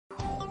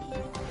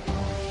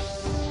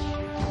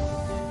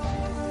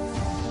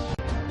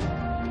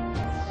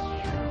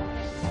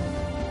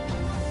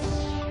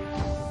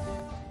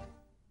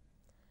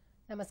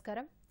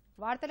నమస్కారం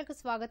వార్తలకు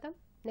స్వాగతం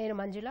నేను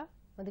మంజుల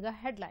ముందుగా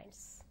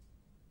హెడ్లైన్స్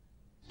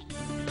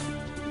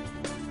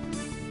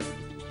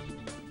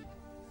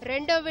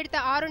రెండో విడత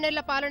 6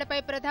 నెలల పాలనపై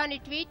ప్రధాని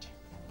ట్వీట్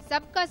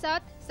సబ్కా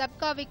సాథ్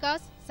సబ్కా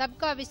వికాస్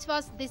సబ్కా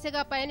విశ్వాస్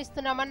దిశగా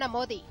పయనిస్తున్నామన్న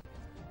మోదీ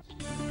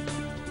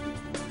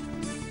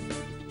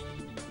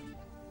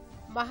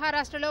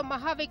మహారాష్ట్రలో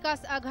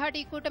మహావికాస్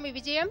అఘాడీ కూటమి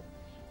విజయం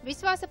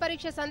విశ్వాస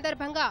పరీక్ష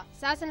సందర్భంగా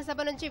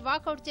శాసనసభ నుంచి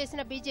వాకౌట్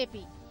చేసిన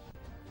బీజేపీ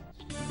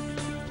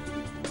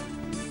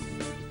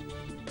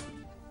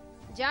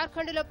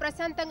జార్ఖండ్లో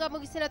ప్రశాంతంగా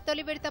ముగిసిన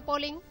తొలి విడత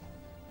పోలింగ్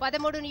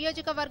 13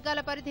 నియోజకవర్గాల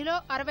పరిధిలో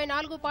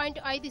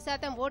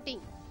 64.5%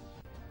 ఓటింగ్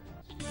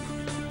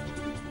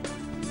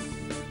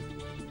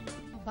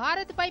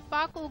భారత్పై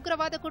పాక్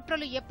ఉగ్రవాద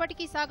కుట్రలు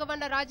ఎప్పటికీ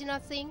సాగవన్న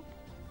రాజ్నాథ్ సింగ్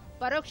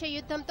పరోక్ష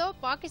యుద్ధంతో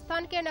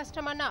పాకిస్తాన్కే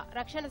నష్టమన్న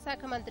రక్షణ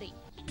శాఖ మంత్రి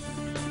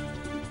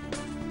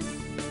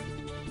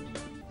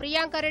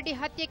ప్రియాంక రెడ్డి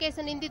హత్య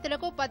కేసు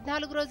నిందితులకు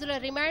 14 రోజుల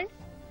రిమాండ్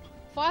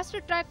ఫాస్ట్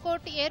ట్రాక్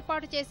కోర్టు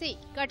ఏర్పాటు చేసి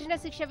కఠిన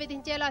శిక్ష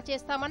విధించేలా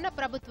చేస్తామన్న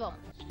ప్రభుత్వం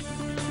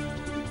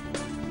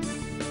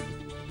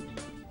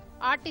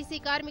ఆర్టీసీ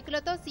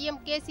కార్మికులతో సీఎం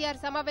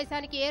కేసీఆర్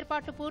సమావేశానికి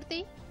ఏర్పాట్లు పూర్తి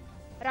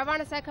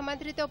రవాణా శాఖ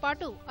మంత్రితో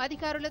పాటు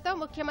అధికారులతో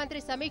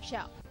ముఖ్యమంత్రి సమీక్ష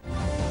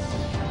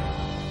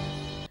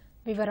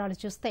వివరాలు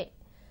చూస్తే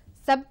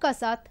సబ్కా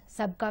సాథ్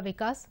సబ్కా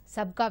వికాస్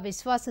సబ్కా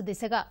విశ్వాస్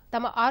దిశగా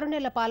తమ 6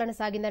 నెలల పాలన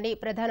సాగిందని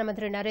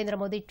ప్రధానమంత్రి నరేంద్ర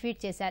మోదీ ట్వీట్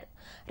చేశారు.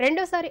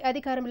 రెండోసారి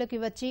అధికారంలోకి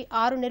వచ్చి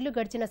 6 నెలలు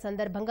గడిచిన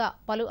సందర్భంగా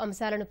పలు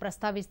అంశాలను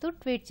ప్రస్తావిస్తూ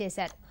ట్వీట్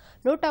చేశారు.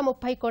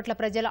 130 కోట్ల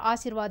ప్రజల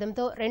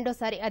ఆశీర్వాదంతో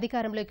రెండోసారి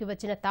అధికారంలోకి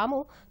వచ్చిన తాము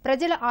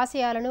ప్రజల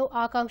ఆశయాలను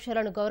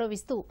ఆకాంక్షలను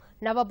గౌరవిస్తూ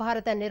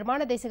నవభారత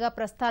నిర్మాణ దిశగా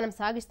ప్రస్థానం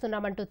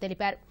సాగిస్తున్నామంటూ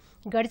తెలిపారు.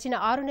 గడిచిన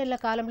 6 నెలల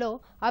కాలంలో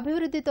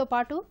అభివృద్దితో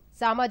పాటు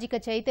సామాజిక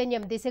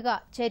చైతన్యం దిశగా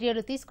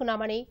చర్యలు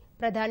తీసుకున్నామని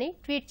ప్రధాని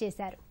ట్వీట్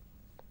చేశారు.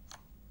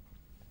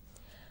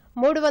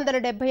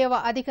 370వ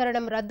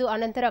అధికరణం రద్దు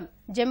అనంతరం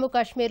జమ్మూ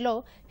కాశ్మీర్లో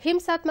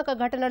హింసాత్మక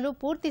ఘటనలు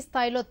పూర్తి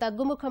స్థాయిలో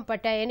తగ్గుముఖం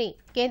పట్టాయని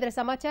కేంద్ర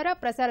సమాచార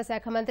ప్రసార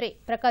శాఖ మంత్రి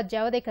ప్రకాష్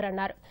జావదేకర్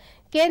అన్నారు.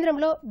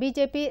 కేంద్రంలో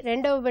బీజేపీ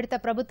రెండవ విడత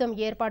ప్రభుత్వం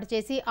ఏర్పాటు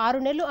చేసి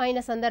 6 నెలలు అయిన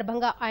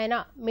సందర్భంగా ఆయన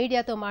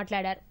మీడియాతో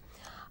మాట్లాడారు.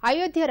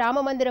 అయోధ్య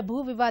రామమందిర భూ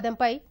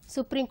వివాదంపై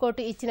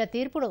సుప్రీంకోర్టు ఇచ్చిన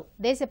తీర్పును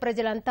దేశ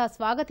ప్రజలంతా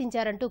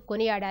స్వాగతించారంటూ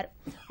కొనియాడారు.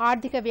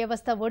 ఆర్థిక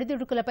వ్యవస్థ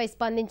ఒడిదుడుకులపై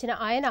స్పందించిన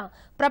ఆయన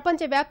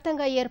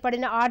ప్రపంచవ్యాప్తంగా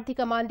ఏర్పడిన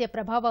ఆర్థిక మాంద్య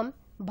ప్రభావం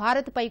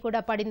భారత్పై కూడా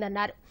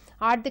పడిందన్నారు.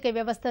 ఆర్థిక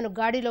వ్యవస్థను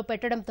గాడిలో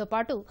పెట్టడంతో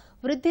పాటు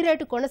వృద్ధి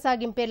రేటు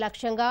కొనసాగింపే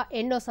లక్ష్యంగా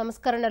ఎన్నో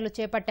సంస్కరణలు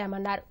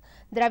చేపట్టామన్నారు.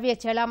 ద్రవ్య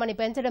చలామణి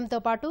పెంచడంతో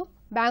పాటు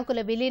బ్యాంకుల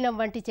విలీనం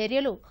వంటి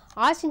చర్యలు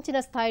ఆశించిన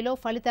స్థాయిలో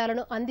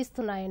ఫలితాలను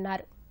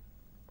అందిస్తున్నాయన్నారు.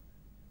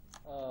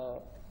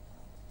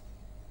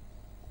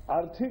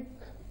 आर्थिक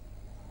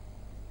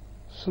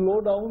स्लो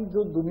डाउन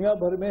जो दुनिया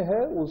भर में है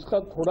उसका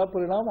थोड़ा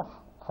परिणाम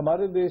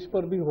हमारे देश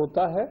पर भी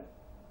होता है,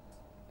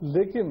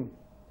 लेकिन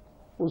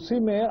उसी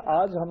में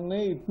आज हमने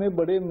इतने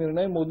बड़े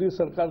निर्णय मोदी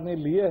सरकार ने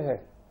लिए हैं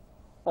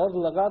और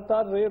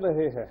लगातार ले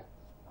रहे हैं.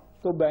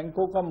 तो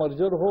बैंकों का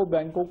मर्जर हो,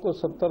 बैंकों को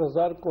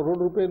 70,000 करोड़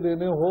रुपए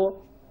देने हो,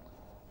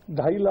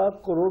 2.5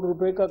 लाख करोड़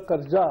रुपए का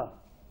कर्जा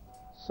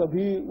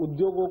सभी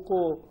उद्योगों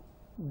को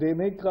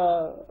देने का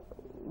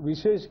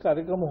विशेष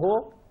कार्यक्रम हो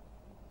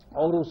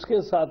और उसके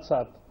साथ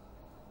साथ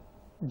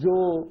जो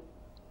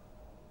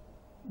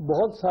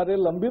बहुत सारे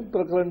लंबित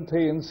प्रकरण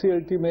थे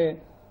एनसीएलटी में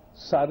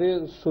सारे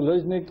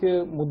सुलझने के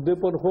मुद्दे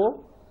पर हो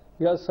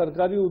या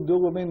सरकारी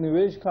उद्योगों में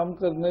निवेश कम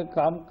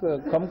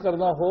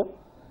करना हो,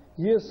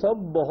 ये सब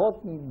बहुत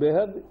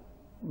बेहद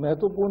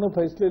महत्वपूर्ण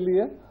फैसले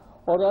लिए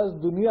और आज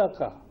दुनिया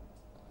का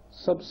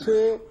सबसे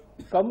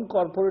कम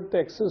कॉरपोरेट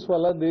टैक्सेस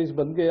वाला देश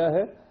बन गया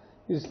है.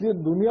 इसलिए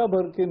दुनिया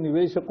भर के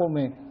निवेशकों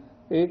में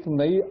एक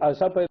नई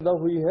आशा पैदा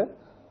हुई है.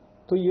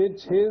 तो ये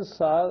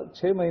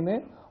 6 महीने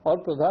और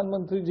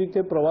प्रधानमंत्री जी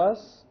के प्रवास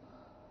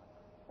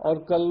और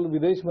कल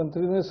विदेश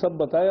मंत्री ने सब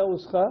बताया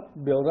उसका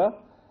ब्यौरा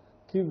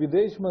कि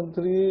विदेश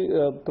मंत्री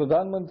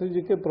प्रधानमंत्री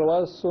जी के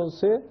प्रवासों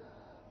से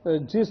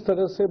जिस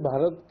तरह से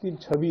भारत की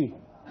छवि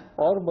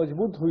और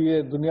मजबूत हुई है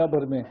दुनिया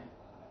भर में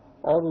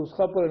और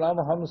उसका परिणाम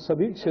हम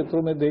सभी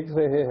क्षेत्रों में देख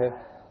रहे हैं.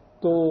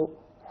 तो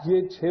ये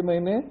 6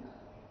 महीने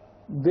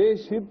देश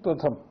हित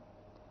प्रथम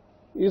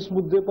इस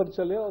मुद्दे पर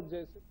चले और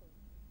जैसे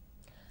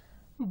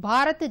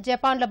భారత్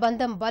జపాన్ల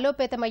బంధం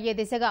బలోపేతమయ్యే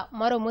దిశగా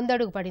మరో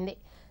ముందడుగు పడింది.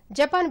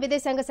 జపాన్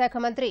విదేశాంగ శాఖ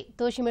మంత్రి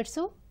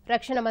తోషిమిట్సు,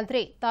 రక్షణ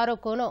మంత్రి తారో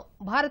కోనో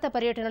భారత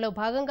పర్యటనలో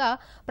భాగంగా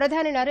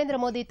ప్రధాని నరేంద్ర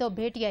మోదీతో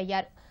భేటీ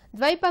అయ్యారు.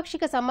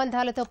 ద్వైపాక్షిక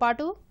సంబంధాలతో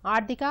పాటు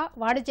ఆర్థిక,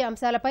 వాణిజ్య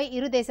అంశాలపై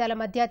ఇరు దేశాల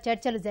మధ్య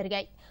చర్చలు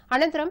జరిగాయి.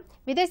 అనంతరం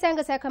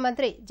విదేశాంగ శాఖ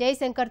మంత్రి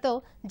జైశంకర్తో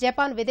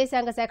జపాన్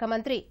విదేశాంగ శాఖ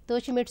మంత్రి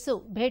తోషిమిట్సు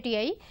భేటీ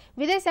అయి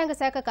విదేశాంగ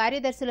శాఖ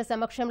కార్యదర్శుల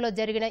సమక్షంలో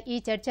జరిగిన ఈ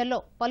చర్చల్లో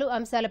పలు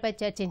అంశాలపై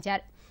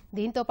చర్చించారు.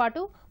 దీంతో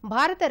పాటు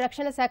భారత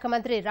రక్షణ శాఖ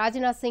మంత్రి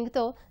రాజ్నాథ్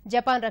సింగ్తో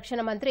జపాన్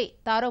రక్షణ మంత్రి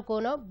తారో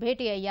కోనో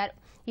భేటీ అయ్యారు.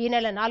 ఈ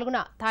నెల 4న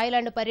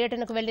థాయిలాండ్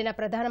పర్యటనకు వెళ్లిన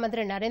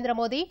ప్రధానమంత్రి నరేంద్ర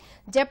మోదీ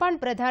జపాన్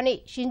ప్రధాని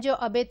షింజో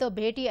అబేతో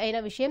భేటీ అయిన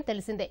విషయం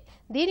తెలిసిందే.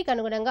 దీనికి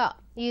అనుగుణంగా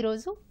ఈ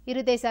రోజు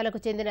ఇరు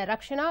దేశాలకు చెందిన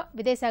రక్షణ,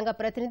 విదేశాంగ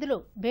ప్రతినిధులు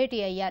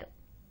భేటీ అయ్యారు.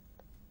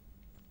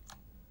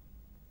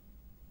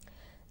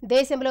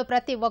 దేశంలో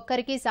ప్రతి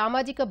ఒక్కరికి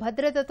సామాజిక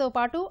భద్రతతో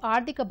పాటు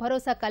ఆర్థిక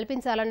భరోసా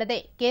కల్పించాలన్నదే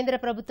కేంద్ర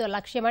ప్రభుత్వ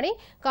లక్ష్యమని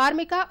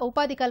కార్మిక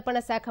ఉపాధి కల్పన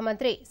శాఖ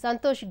మంత్రి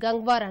సంతోష్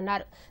గంగ్వార్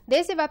అన్నారు.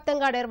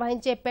 దేశవ్యాప్తంగా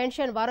నిర్వహించే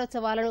పెన్షన్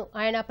వారోత్సవాలను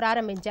ఆయన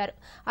ప్రారంభించారు.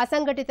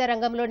 అసంఘటిత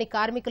రంగంలోని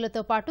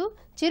కార్మికులతో పాటు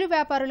చిరు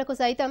వ్యాపారులకు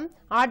సైతం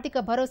ఆర్థిక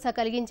భరోసా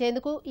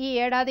కలిగించేందుకు ఈ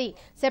ఏడాది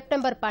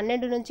సెప్టెంబర్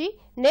 12 నుంచి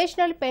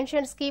నేషనల్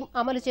పెన్షన్ స్కీమ్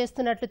అమలు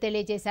చేస్తున్నట్లు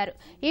తెలియజేశారు.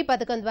 ఈ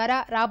పథకం ద్వారా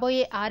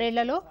రాబోయే 6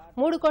 ఏళ్లలో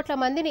 3 కోట్ల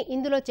మందిని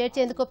ఇందులో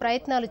చేర్చేందుకు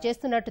ప్రయత్నాలు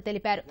చేస్తున్నట్టు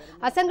తెలిపారు.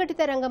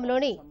 అసంఘటిత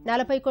రంగంలోని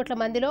 40 కోట్ల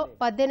మందిలో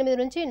 18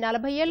 నుంచి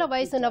 40 ఏళ్ల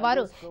వయసున్న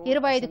వారు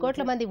 25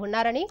 కోట్ల మంది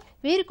ఉన్నారని,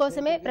 వీరి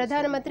కోసమే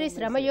ప్రధానమంత్రి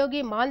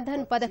శ్రమయోగి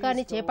మాన్ధన్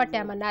పథకాన్ని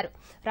చేపట్టామన్నారు.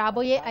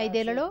 రాబోయే 5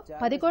 ఏళ్లలో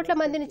 10 కోట్ల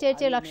మందిని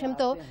చేర్చే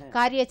లక్ష్యంతో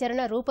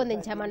కార్యాచరణ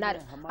రూపొందించామన్నారు.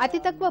 అతి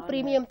తక్కువ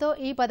ప్రీమియంతో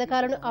ఈ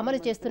పథకాలను అమలు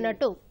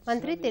చేస్తున్నట్టు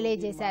మంత్రి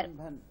తెలియజేశారు.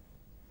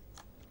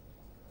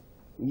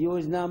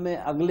 योजना में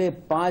अगले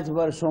 5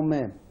 वर्षों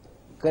में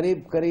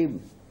करीब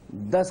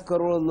 10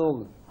 करोड़ लोग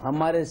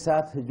हमारे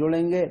साथ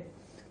जुड़ेंगे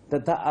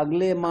तथा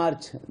अगले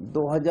मार्च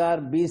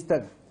 2020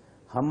 तक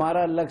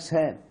हमारा लक्ष्य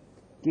है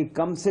कि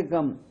कम से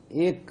कम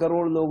 1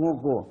 करोड़ लोगों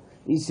को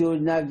इस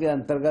योजना के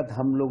अंतर्गत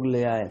हम लोग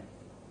ले आए।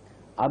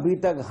 अभी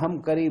तक हम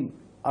करीब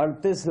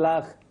 38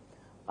 लाख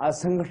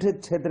असंगठित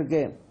क्षेत्र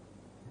के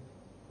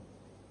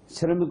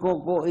श्रमिकों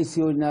को इस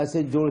योजना से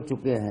जोड़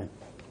चुके हैं।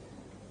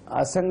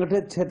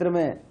 असंगठित क्षेत्र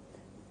में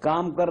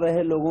काम कर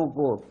रहे लोगों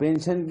को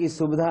पेंशन की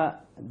सुविधा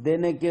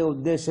देने के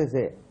उद्देश्य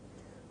से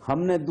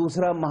हमने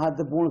दूसरा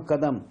महत्वपूर्ण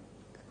कदम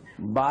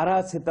 12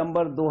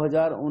 सितंबर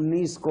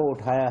 2019 को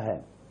उठाया है,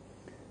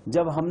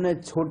 जब हमने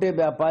छोटे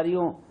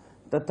व्यापारियों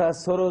तथा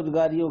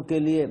स्वरोजगारियों के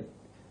लिए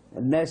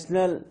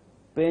नेशनल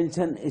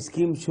पेंशन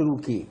स्कीम शुरू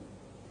की।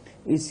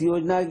 इस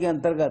योजना के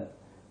अंतर्गत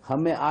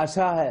हमें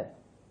आशा है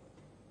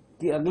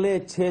कि अगले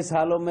 6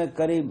 सालों में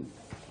करीब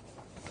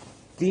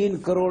 3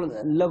 करोड़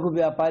लघु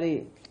व्यापारी,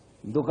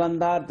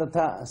 दुकानदार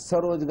तथा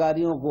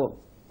स्वरोजगारियों को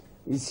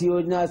इस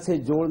योजना से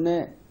जोड़ने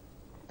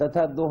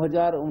तथा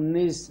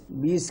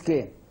 2019-20 के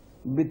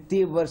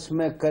वित्तीय वर्ष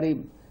में करीब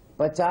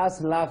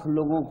 50 लाख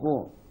लोगों को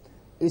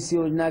इस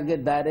योजना के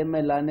दायरे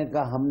में लाने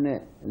का हमने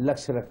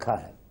लक्ष्य रखा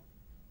है।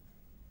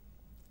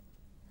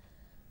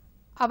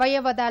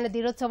 అవయవదాన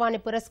దినోత్సవాన్ని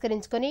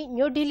పురస్కరించుకుని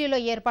న్యూఢిల్లీలో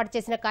ఏర్పాటు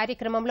చేసిన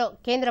కార్యక్రమంలో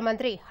కేంద్ర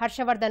మంత్రి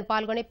హర్షవర్ధన్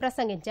పాల్గొని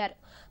ప్రసంగించారు.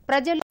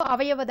 ప్రజల్లో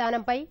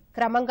అవయవదానంపై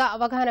క్రమంగా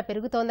అవగాహన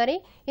పెరుగుతోందని,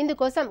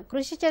 ఇందుకోసం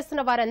కృషి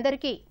చేస్తున్న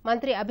వారందరికీ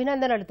మంత్రి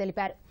అభినందనలు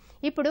తెలిపారు.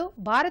 ఇప్పుడు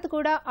భారత్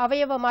కూడా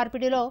అవయవ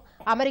మార్పిడిలో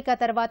అమెరికా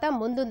తర్వాత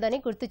ముందుందని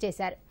గుర్తు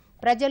చేశారు.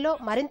 ప్రజల్లో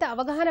మరింత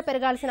అవగాహన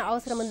పెరగాల్సిన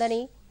అవసరం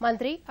ఉందని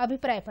మంత్రి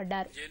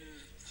అభిప్రాయపడ్డారు.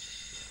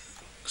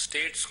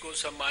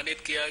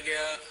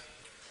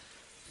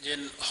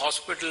 जिन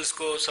हॉस्पिटल्स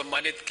को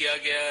सम्मानित किया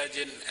गया,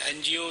 जिन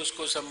एनजीओस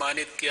को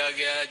सम्मानित किया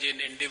गया, जिन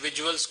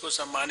इंडिविजुअल्स को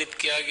सम्मानित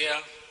किया गया,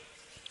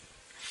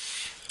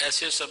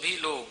 ऐसे सभी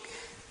लोग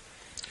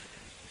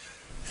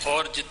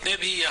और जितने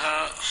भी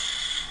यहाँ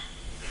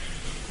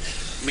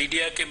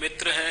मीडिया के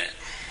मित्र हैं,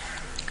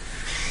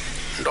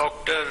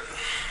 डॉक्टर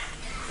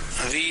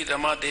वी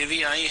रमा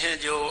देवी आई हैं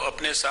जो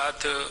अपने साथ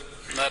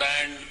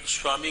नारायण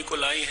स्वामी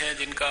को लाई हैं,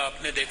 जिनका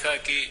आपने देखा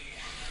कि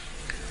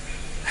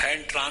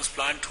हैंड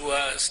ट्रांसप्लांट हुआ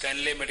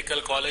स्टैनले मेडिकल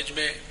कॉलेज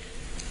में।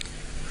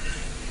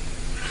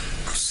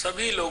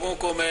 सभी लोगों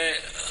को मैं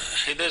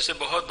हृदय से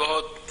बहुत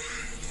बहुत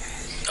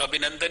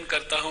अभिनंदन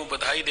करता हूं,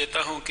 बधाई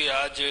देता हूं कि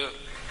आज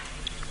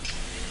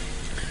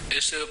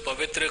इस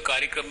पवित्र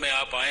कार्यक्रम में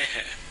आप आए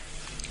हैं।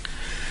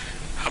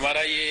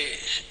 हमारा ये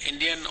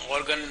इंडियन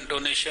ऑर्गन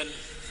डोनेशन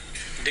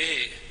डे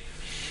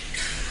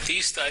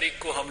 30 तारीख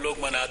को हम लोग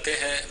मनाते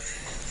हैं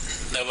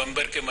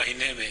नवंबर के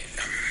महीने में,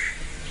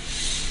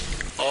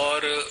 और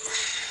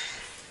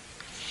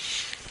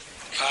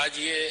आज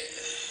ये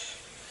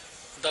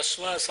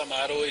 10वां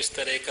समारोह इस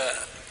तरह का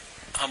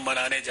हम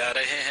मना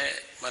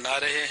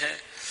रहे हैं।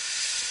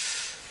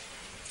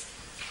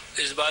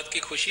 इस बात की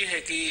खुशी है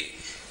कि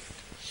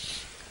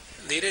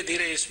धीरे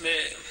धीरे इसमें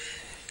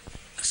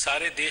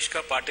सारे देश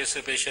का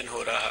पार्टिसिपेशन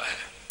हो रहा है।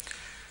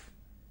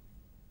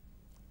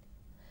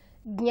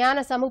 జ్ఞాన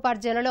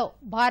సముపార్జనలో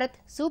భారత్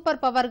సూపర్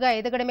పవర్గా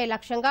ఎదగడమే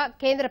లక్ష్యంగా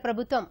కేంద్ర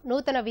ప్రభుత్వం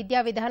నూతన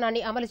విద్యా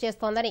విధానాన్ని అమలు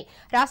చేస్తోందని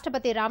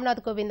రాష్ట్రపతి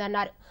రామ్నాథ్ కోవింద్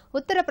అన్నారు.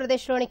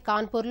 ఉత్తరప్రదేశ్లోని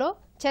కాన్పూర్లో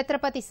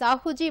ఛత్రపతి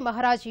సాహూజీ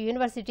మహారాజ్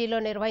యూనివర్సిటీలో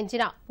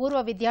నిర్వహించిన పూర్వ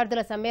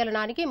విద్యార్థుల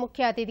సమ్మేళనానికి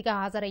ముఖ్య అతిథిగా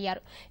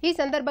హాజరయ్యారు. ఈ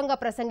సందర్భంగా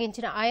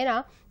ప్రసంగించిన ఆయన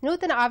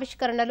నూతన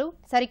ఆవిష్కరణలు,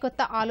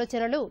 సరికొత్త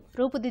ఆలోచనలు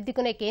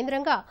రూపుదిద్దుకునే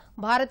కేంద్రంగా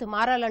భారత్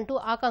మారాలంటూ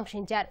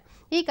ఆకాంక్షించారు.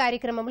 ఈ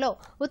కార్యక్రమంలో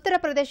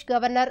ఉత్తరప్రదేశ్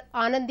గవర్నర్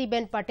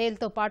ఆనందీబెన్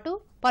పటేల్తో పాటు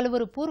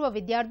పలువురు పూర్వ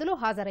విద్యార్థులు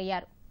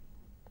హాజరయ్యారు.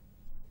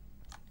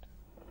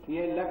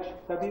 ये लक्ष्य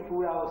तभी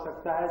पूरा हो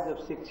सकता है जब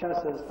शिक्षा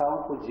संस्थाओं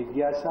को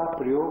जिज्ञासा,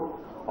 प्रयोग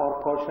और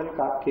कौशल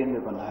का केंद्र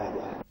बनाया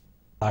जाए।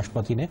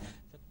 राष्ट्रपति ने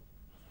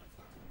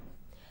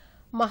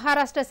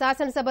మహారాష్ట్ర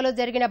శాసనసభలో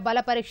జరిగిన బల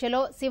పరీక్షలో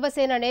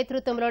శివసేన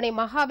నేతృత్వంలోని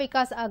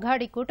మహావికాస్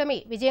అఘాడీ కూటమి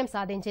విజయం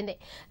సాధించింది.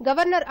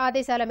 గవర్నర్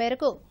ఆదేశాల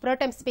మేరకు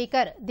ప్రోటెం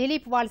స్పీకర్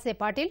దిలీప్ వాల్సే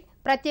పాటిల్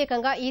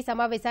ప్రత్యేకంగా ఈ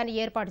సమావేశాన్ని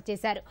ఏర్పాటు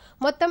చేశారు.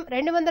 మొత్తం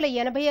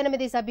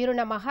 288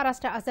 సభ్యులున్న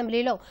మహారాష్ట్ర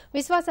అసెంబ్లీలో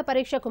విశ్వాస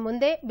పరీక్షకు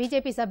ముందే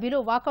బీజేపీ సభ్యులు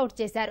వాకౌట్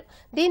చేశారు.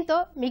 దీంతో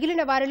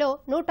మిగిలిన వారిలో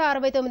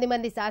 169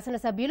 మంది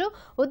శాసనసభ్యులు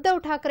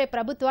ఉద్దవ్ ఠాక్రే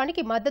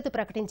ప్రభుత్వానికి మద్దతు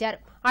ప్రకటించారు.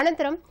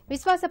 అనంతరం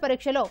విశ్వాస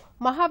పరీక్షలో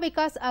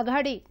మహావికాస్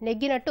అఘాడీ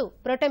నెగ్గినట్టు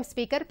ప్రొటెం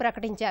స్పీకర్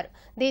ప్రకటించారు.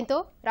 దీంతో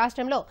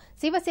రాష్ట్రంలో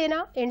శివసేన,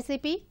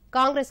 ఎన్సీపీ,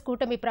 కాంగ్రెస్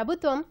కూటమి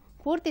ప్రభుత్వం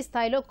పూర్తి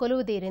స్థాయిలో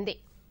కొలువుదీరింది.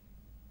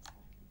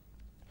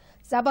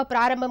 సభ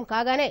ప్రారంభం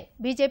కాగానే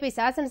బీజేపీ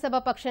శాసనసభ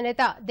పక్ష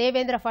నేత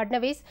దేవేంద్ర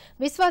ఫడ్నవీస్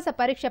విశ్వాస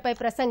పరీక్షపై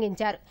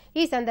ప్రసంగించారు.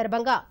 ఈ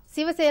సందర్భంగా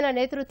శివసేన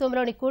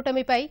నేతృత్వంలోని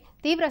కూటమిపై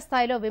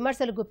తీవ్రస్థాయిలో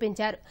విమర్శలు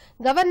గుప్పించారు.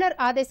 గవర్నర్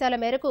ఆదేశాల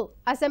మేరకు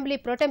అసెంబ్లీ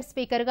ప్రొటెం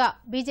స్పీకర్గా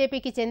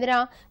బీజేపీకి చెందిన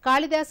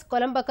కాళిదాస్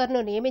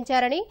కొలంబకర్ను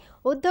నియమించారని,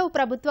 ఉద్దవ్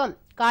ప్రభుత్వం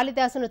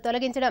కాళిదాసును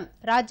తొలగించడం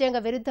రాజ్యాంగ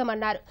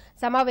విరుద్దమన్నారు.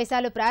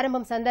 సమావేశాలు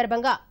ప్రారంభం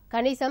సందర్భంగా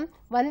కనీసం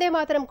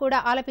వందేమాతరం కూడా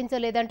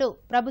ఆలపించలేదంటూ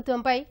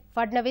ప్రభుత్వంపై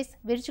ఫడ్నవీస్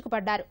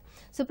విరుచుకుపడ్డారు.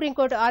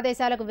 సుప్రీంకోర్టు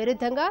ఆదేశాలకు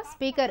విరుద్ధంగా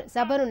స్పీకర్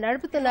సభను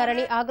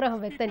నడుపుతున్నారని ఆగ్రహం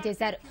వ్యక్తం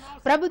చేశారు.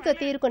 ప్రభుత్వ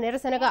తీరుకు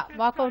నిరసనగా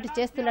వాకౌట్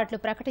చేస్తున్నట్లు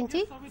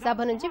ప్రకటించి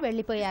సభ నుంచి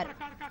వెళ్లిపోయారు.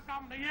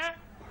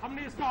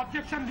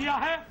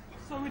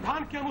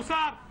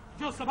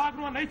 जो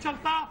सभागृह नहीं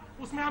चलता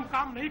उसमें हम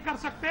काम नहीं कर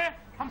सकते,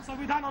 हम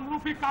संविधान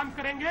अनुरूप ही काम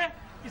करेंगे,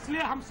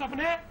 इसलिए हम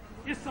सबने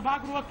इस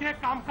सभागृह के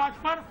कामकाज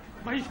पर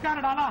बहिष्कार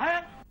डाला है.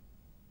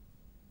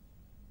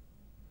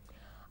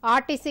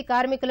 ఆర్టీసీ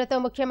కార్మికులతో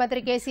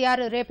ముఖ్యమంత్రి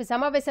కేసీఆర్ రేపు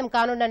సమావేశం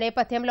కానున్న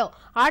నేపథ్యంలో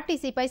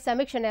ఆర్టీసీపై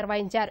సమీక్ష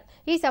నిర్వహించారు.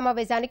 ఈ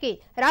సమావేశానికి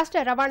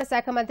రాష్ట్ర రవాణా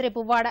శాఖ మంత్రి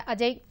పువ్వాడ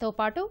అజయ్తో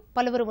పాటు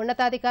పలువురు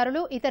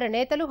ఉన్నతాధికారులు, ఇతర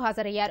నేతలు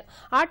హాజరయ్యారు.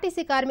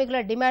 ఆర్టీసీ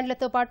కార్మికుల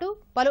డిమాండ్లతో పాటు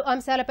పలు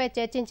అంశాలపై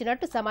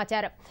చర్చించినట్టు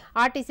సమాచారం.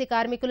 ఆర్టీసీ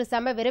కార్మికులు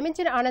సమ్మె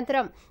విరమించిన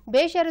అనంతరం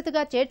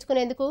బేషరతుగా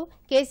చేర్చుకునేందుకు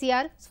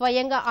కేసీఆర్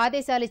స్వయంగా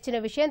ఆదేశాలిచ్చిన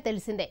విషయం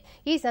తెలిసిందే.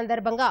 ఈ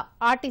సందర్భంగా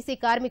ఆర్టీసీ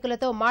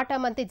కార్మికులతో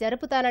మాటామంతి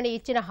జరుపుతానని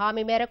ఇచ్చిన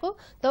హామీ మేరకు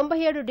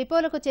 97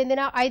 డిపోలకు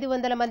చెందిన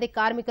 500 మంది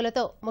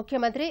కార్మికులతో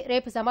ముఖ్యమంత్రి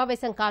రేపు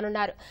సమావేశం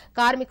కానున్నారు.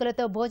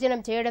 కార్మికులతో భోజనం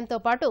చేయడంతో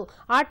పాటు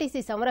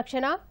ఆర్టీసీ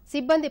సంరక్షణ,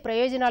 సిబ్బంది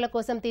ప్రయోజనాల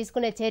కోసం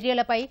తీసుకునే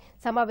చర్యలపై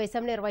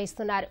సమావేశం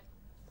నిర్వహిస్తున్నారు.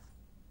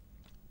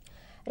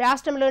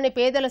 రాష్ట్రంలోని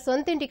పేదల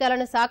సొంతింటి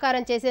కలను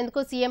సాకారం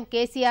చేసేందుకు సీఎం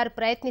కేసీఆర్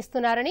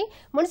ప్రయత్నిస్తున్నారని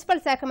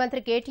మున్సిపల్ శాఖ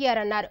మంత్రి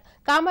కేటీఆర్ అన్నారు.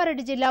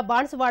 కామారెడ్డి జిల్లా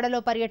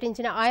బాన్సువాడలో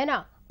పర్యటించిన ఆయన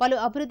పలు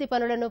అభివృద్ది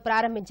పనులను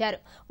ప్రారంభించారు.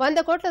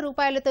 100 కోట్ల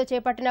రూపాయలతో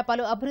చేపట్టిన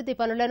పలు అభివృద్ది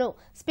పనులను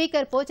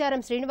స్పీకర్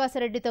పోచారం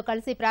శ్రీనివాసరెడ్డితో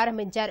కలిసి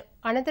ప్రారంభించారు.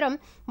 అనంతరం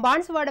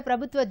బాన్సువాడ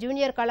ప్రభుత్వ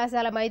జూనియర్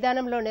కళాశాల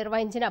మైదానంలో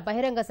నిర్వహించిన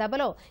బహిరంగ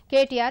సభలో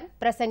కేటీఆర్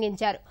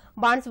ప్రసంగించారు.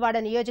 బాన్సువాడ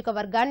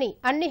నియోజకవర్గాన్ని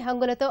అన్ని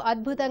హంగులతో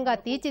అద్భుతంగా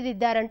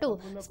తీర్చిదిద్దారంటూ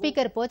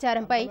స్పీకర్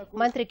పోచారంపై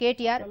మంత్రి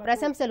కేటీఆర్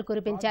ప్రశంసలు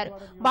కురిపించారు.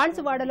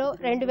 బాన్సువాడలో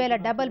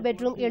 2000 డబుల్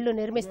బెడ్రూమ్ ఇళ్లు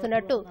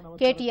నిర్మిస్తున్నట్టు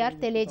కేటీఆర్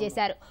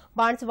తెలియజేశారు.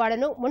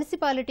 బాన్సువాడను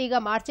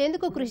మున్సిపాలిటీగా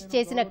మార్చేందుకు కృషి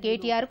చేసిన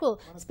కేటీఆర్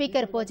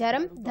స్పీకర్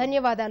పోచారం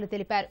ధన్యవాదాలు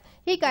తెలిపారు.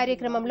 ఈ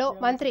కార్యక్రమంలో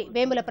మంత్రి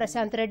వేముల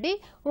ప్రశాంత్ రెడ్డి,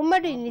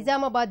 ఉమ్మడి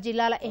నిజామాబాద్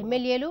జిల్లాల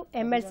ఎమ్మెల్యేలు,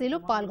 ఎమ్మెల్సీలు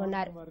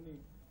పాల్గొన్నారు.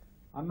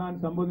 అన్నాన్ని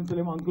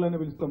సంబోధించలేము, అంకులని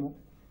పిలుస్తాము.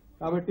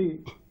 కాబట్టి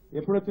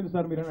ఎప్పుడొచ్చింది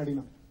సార్ మీరు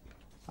అని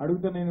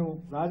అడిగితే నేను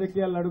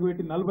రాజకీయాలను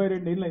అడుగుపెట్టి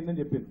 42 ఏళ్ళు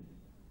అయిందని చెప్పాను.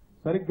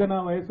 సరిగ్గా నా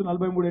వయసు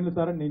 43 ఏళ్ళు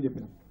సార్ అని నేను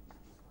చెప్పిన.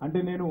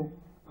 అంటే నేను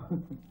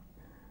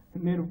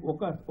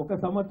ఒక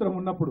సంవత్సరం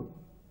ఉన్నప్పుడు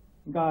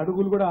ఇంకా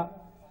అడుగులు కూడా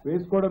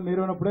వేసుకోవడం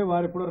నేర్వనప్పుడే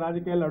వారు ఎప్పుడో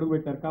రాజకీయాలు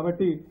అడుగుపెట్టారు.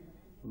 కాబట్టి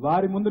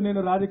వారి ముందు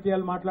నేను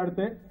రాజకీయాలు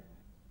మాట్లాడితే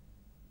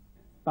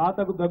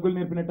తాతకు దగ్గులు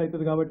నేర్పినట్టు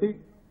అవుతుంది. కాబట్టి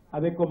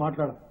అది ఎక్కువ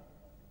మాట్లాడ.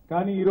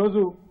 కానీ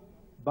ఈరోజు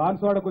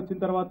బాన్సువాడకు వచ్చిన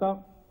తర్వాత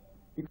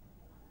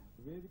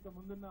వేదిక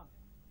ముందున్న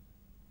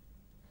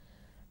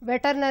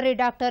వెటర్నరీ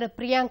డాక్టర్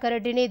ప్రియాంక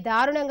రెడ్డిని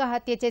దారుణంగా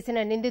హత్య చేసిన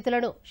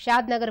నిందితులను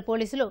షాద్నగర్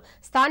పోలీసులు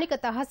స్థానిక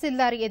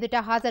తహసీల్దార్ ఎదుట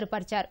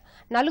హాజరుపరిచారు.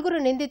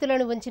 4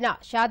 నిందితులను ఉంచిన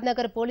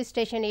షాద్నగర్ పోలీస్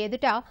స్టేషన్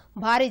ఎదుట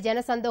భారీ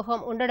జనసందోహం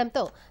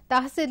ఉండడంతో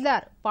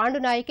తహసీల్దార్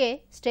పాండునాయకే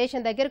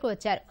స్టేషన్ దగ్గరకు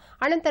వచ్చారు.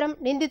 అనంతరం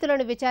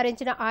నిందితులను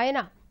విచారించిన ఆయన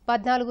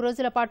 14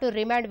 రోజుల పాటు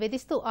రిమాండ్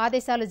విధిస్తూ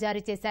ఆదేశాలు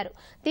జారీ చేశారు.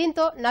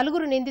 దీంతో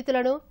 4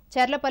 నిందితులను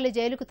చెర్లపల్లి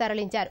జైలుకు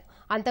తరలించారు.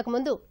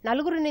 అంతకుముందు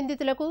 4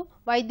 నిందితులకు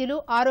వైద్యులు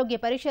ఆరోగ్య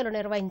పరీక్షలు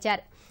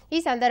నిర్వహించారు. ఈ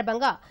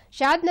సందర్భంగా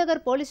షాద్నగర్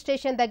పోలీస్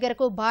స్టేషన్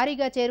దగ్గరకు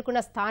భారీగా చేరుకున్న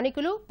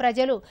స్థానికులు,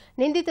 ప్రజలు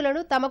నిందితులను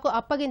తమకు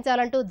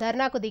అప్పగించాలంటూ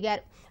ధర్నాకు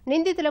దిగారు.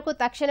 నిందితులకు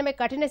తక్షణమే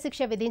కఠిన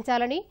శిక్ష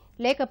విధించాలని,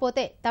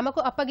 లేకపోతే తమకు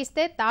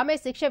అప్పగిస్తే తామే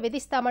శిక్ష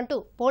విధిస్తామంటూ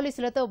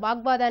పోలీసులతో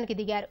వాగ్వాదానికి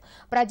దిగారు.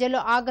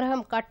 ప్రజల్లో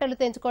ఆగ్రహం కట్టలు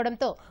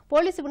తెంచుకోవడంతో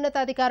పోలీసు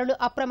ఉన్నతాధికారులు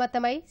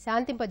అప్రమత్తమై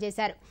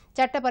శాంతింపజేశారు.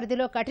 చట్ట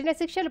పరిధిలో కఠిన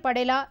శిక్షలు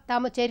పడేలా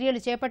తాము చర్యలు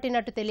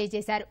చేపట్టినట్టు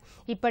తెలియజేశారు.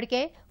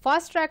 ఇప్పటికే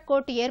ఫాస్ట్ ట్రాక్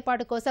కోర్టు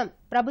ఏర్పాటు కోసం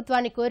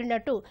ప్రభుత్వాన్ని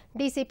కోరినట్టు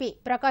డీసీపీ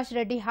ప్రకాష్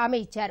రెడ్డి హామీ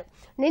ఇచ్చారు.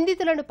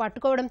 నిందితులను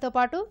పట్టుకోవడంతో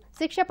పాటు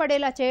శిక్ష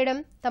పడేలా చేయడం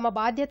తమ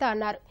బాధ్యత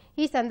అన్నారు.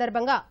 ఈ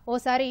సందర్భంగా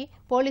ఓసారి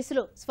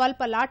పోలీసులు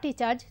స్వల్ప లాఠీ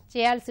చార్జ్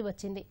చేయాల్సి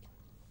వచ్చింది.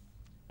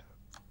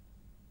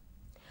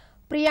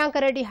 ప్రియాంక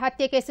రెడ్డి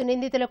హత్య కేసు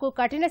నిందితులకు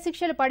కఠిన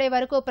శిక్షలు పడే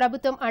వరకు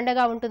ప్రభుత్వం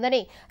అండగా ఉంటుందని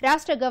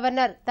రాష్ట్ర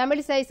గవర్నర్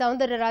తమిళిసై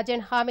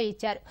సౌందరరాజన్ హామీ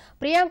ఇచ్చారు.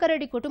 ప్రియాంక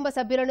రెడ్డి కుటుంబ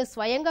సభ్యులను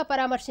స్వయంగా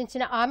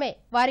పరామర్శించిన ఆమె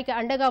వారికి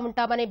అండగా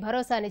ఉంటామని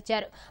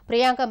భరోసానిచ్చారు.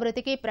 ప్రియాంక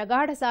మృతికి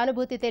ప్రగాఢ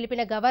సానుభూతి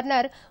తెలిపిన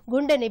గవర్నర్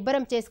గుండె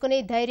నిబ్బరం చేసుకుని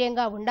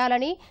ధైర్యంగా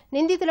ఉండాలని,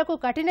 నిందితులకు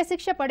కఠిన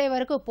శిక్ష పడే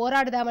వరకు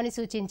పోరాడదామని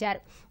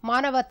సూచించారు.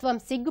 మానవత్వం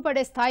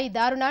సిగ్గుపడే స్థాయి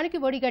దారుణానికి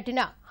ఒడిగట్టిన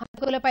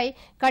హంతకులపై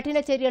కఠిన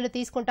చర్యలు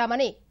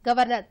తీసుకుంటామని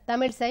గవర్నర్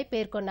తమిళిసై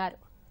పేర్కొన్నారు.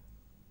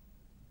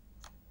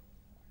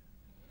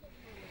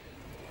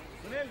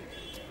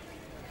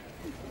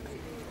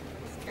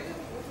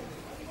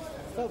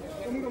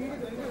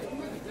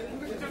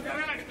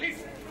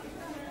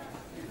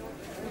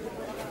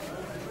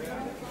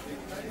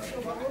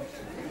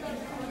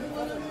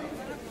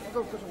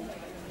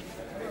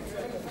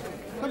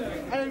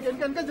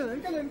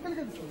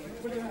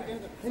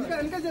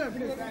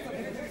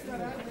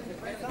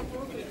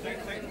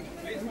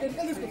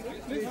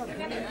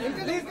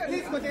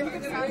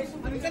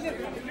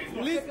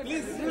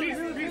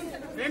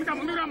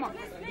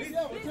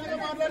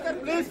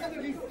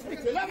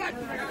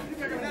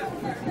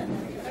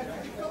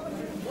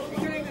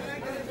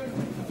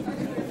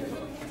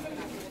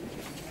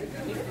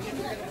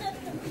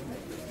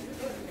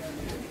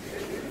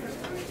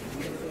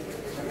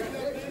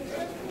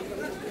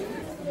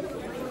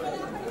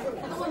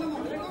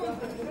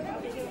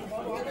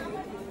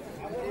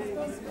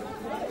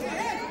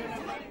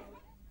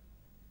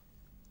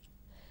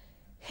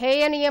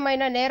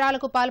 హేయనీయమైన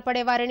నేరాలకు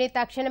పాల్పడే వారిని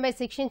తక్షణమే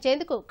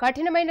శిక్షించేందుకు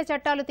కఠినమైన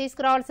చట్టాలు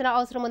తీసుకురావాల్సిన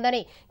అవసరం ఉందని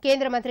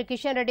కేంద్ర మంత్రి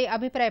కిషన్ రెడ్డి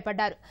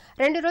అభిప్రాయపడ్డారు.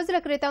 2 రోజుల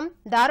క్రితం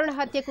దారుణ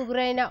హత్యకు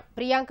గురైన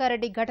ప్రియాంక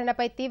రెడ్డి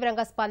ఘటనపై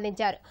తీవ్రంగా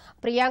స్పందించారు.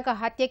 ప్రియాంక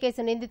హత్య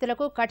కేసు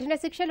నిందితులకు కఠిన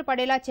శిక్షలు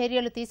పడేలా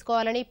చర్యలు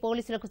తీసుకోవాలని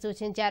పోలీసులకు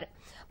సూచించారు.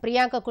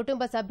 ప్రియాంక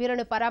కుటుంబ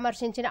సభ్యులను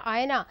పరామర్శించిన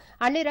ఆయన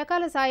అన్ని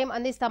రకాల సాయం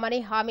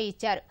అందిస్తామని హామీ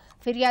ఇచ్చారు.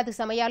 ఫిర్యాదు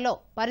సమయాల్లో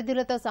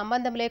పరిధులతో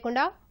సంబంధం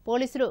లేకుండా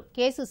పోలీసులు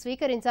కేసు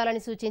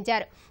స్వీకరించాలని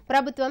సూచించారు.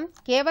 ప్రభుత్వం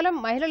కేవలం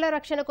మహిళల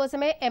రక్షణ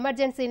కోసమే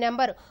ఎమర్జెన్సీ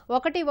నెంబర్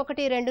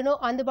 112ను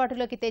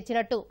అందుబాటులోకి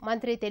తెచ్చినట్టు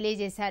మంత్రి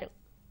తెలియజేశారు.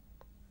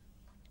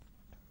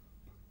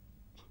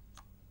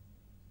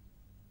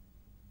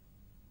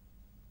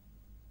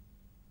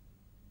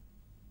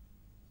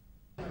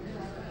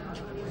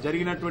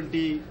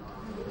 జరిగినటువంటి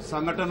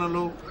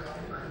సంఘటనలు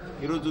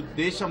ఈరోజు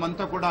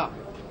దేశమంతా కూడా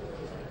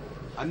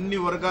అన్ని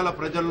వర్గాల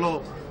ప్రజల్లో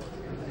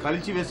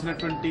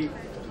కలిచివేసినటువంటి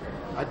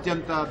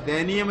అత్యంత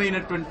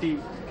దయనీయమైనటువంటి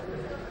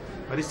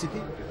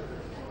పరిస్థితి.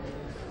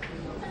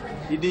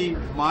 ఇది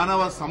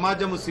మానవ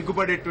సమాజము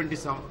సిగ్గుపడేటువంటి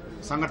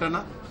సంఘటన.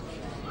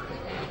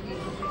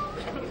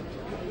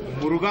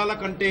 మృగాల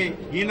కంటే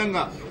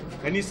హీనంగా,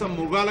 కనీసం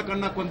మృగాల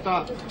కన్నా కొంత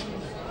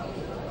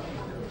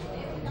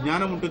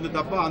జ్ఞానం ఉంటుంది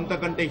తప్ప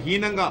అంతకంటే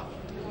హీనంగా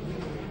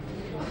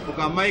ఒక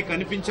అమ్మాయి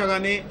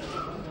కనిపించగానే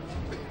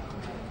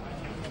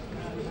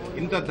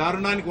ఇంత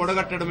దారుణానికి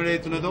ఒడగట్టడం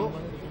ఏదైతున్నదో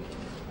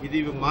ఇది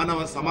మానవ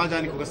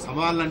సమాజానికి ఒక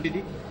సవాల్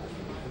లాంటిది.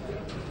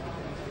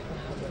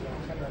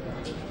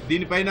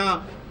 దీనిపైన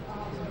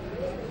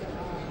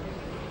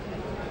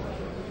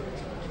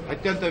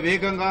అత్యంత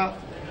వేగంగా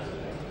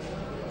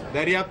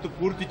దర్యాప్తు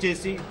పూర్తి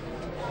చేసి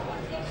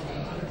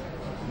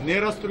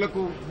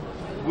నేరస్తులకు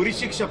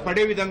ఉరిశిక్ష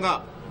పడే విధంగా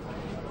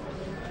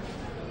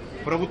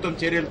ప్రభుత్వం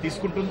చర్యలు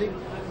తీసుకుంటుంది.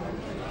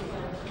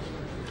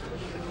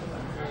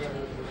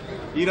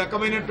 ఈ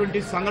రకమైనటువంటి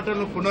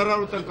సంఘటనలు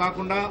పునరావృతం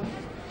కాకుండా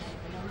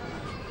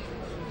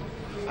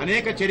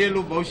అనేక చర్యలు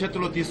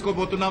భవిష్యత్తులో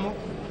తీసుకోబోతున్నాము.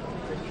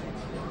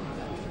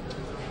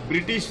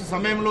 బ్రిటిష్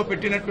సమయంలో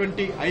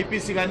పెట్టినటువంటి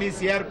ఐపీసీ కానీ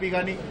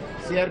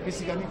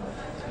సిఆర్పిసి కానీ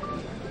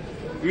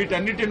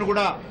వీటన్నిటిని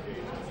కూడా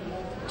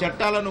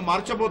చట్టాలను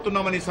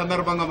మార్చబోతున్నామని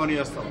సందర్భంగా మనం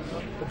చేస్తాం.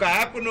 ఒక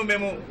యాప్ను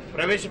మేము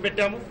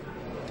ప్రవేశపెట్టాము.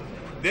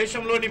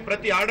 దేశంలోని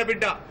ప్రతి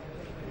ఆడబిడ్డ,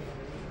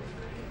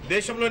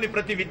 దేశంలోని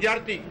ప్రతి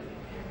విద్యార్థి,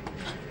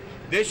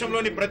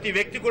 దేశంలోని ప్రతి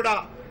వ్యక్తి కూడా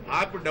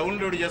యాప్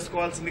డౌన్లోడ్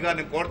చేసుకోవాల్సిందిగా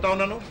నేను కోరుతా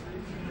ఉన్నాను.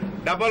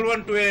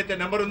 112 ఏదైతే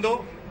నెంబర్ ఉందో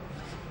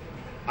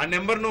ఆ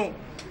నెంబర్ను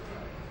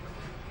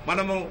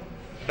మనము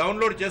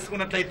డౌన్లోడ్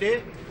చేసుకున్నట్లయితే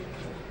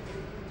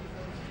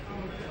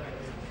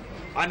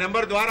ఆ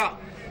నెంబర్ ద్వారా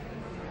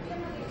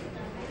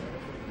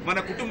మన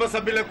కుటుంబ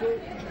సభ్యులకు,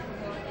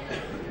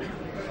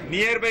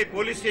 నియర్ బై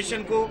పోలీస్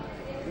స్టేషన్కు,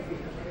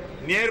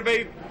 నియర్ బై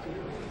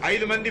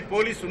 5 మంది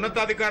పోలీస్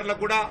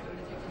ఉన్నతాధికారులకు కూడా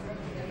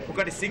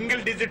ఒకటి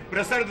సింగిల్ డిజిట్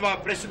ప్రెస్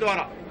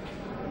ద్వారా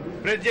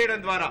ప్రెస్ చేయడం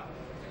ద్వారా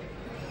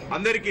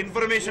అందరికీ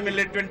ఇన్ఫర్మేషన్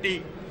వెళ్ళేటువంటి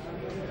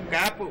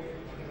యాప్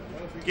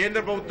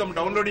కేంద్ర ప్రభుత్వం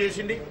డౌన్లోడ్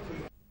చేసింది.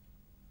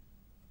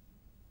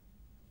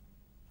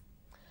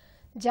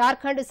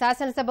 జార్ఖండ్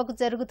శాసనసభకు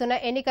జరుగుతున్న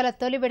ఎన్నికల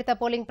తొలి విడత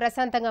పోలింగ్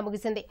ప్రశాంతంగా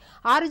ముగిసింది.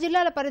 6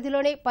 జిల్లాల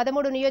పరిధిలోని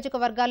 13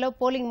 నియోజకవర్గాల్లో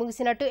పోలింగ్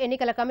ముగిసినట్టు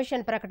ఎన్నికల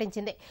కమిషన్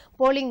ప్రకటించింది.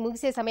 పోలింగ్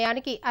ముగిసే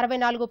సమయానికి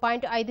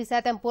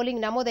 64.5%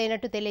 పోలింగ్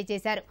నమోదైనట్టు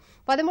తెలియజేశారు.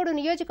 13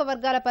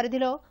 నియోజకవర్గాల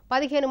పరిధిలో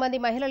 15 మంది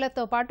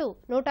మహిళలతో పాటు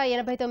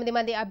 189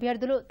 మంది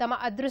అభ్యర్థులు తమ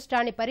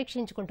అదృష్టాన్ని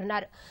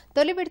పరీక్షించుకుంటున్నారు.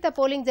 తొలి విడత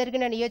పోలింగ్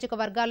జరిగిన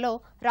నియోజకవర్గాల్లో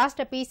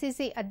రాష్ట్ర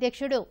పీసీసీ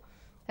అధ్యక్షుడు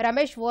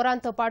రమేష్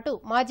ఓరాన్తో పాటు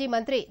మాజీ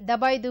మంత్రి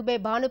దబాయి దుబే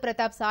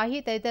భానుప్రతాప్ సాహి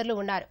తదితరులు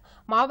ఉన్నారు.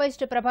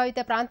 మావోయిస్టు ప్రభావిత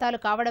ప్రాంతాలు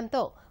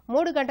కావడంతో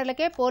 3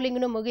 గంటలకే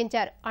పోలింగ్ను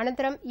ముగించారు.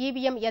 అనంతరం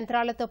ఈవీఎం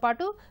యంత్రాలతో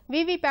పాటు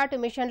వీవీప్యాట్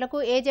మిషన్లకు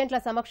ఏజెంట్ల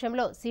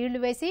సమక్షంలో సీళ్లు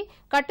వేసి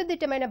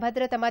కట్టుదిట్టమైన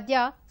భద్రత మధ్య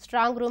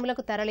స్ట్రాంగ్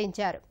రూమ్లకు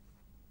తరలించారు.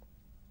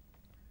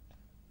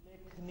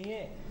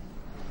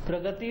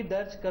 प्रगति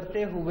दर्ज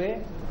करते हुए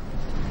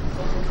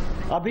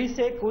अभी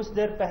से कुछ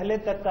देर पहले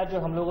तक का जो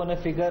हम लोगों ने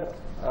फिगर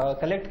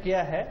कलेक्ट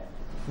किया है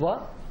वह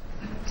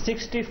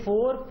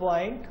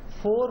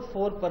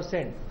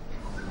 64.44%,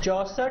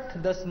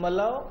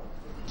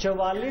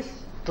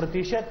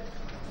 64.44%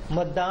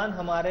 मतदान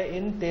हमारे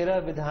इन 13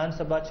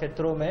 विधानसभा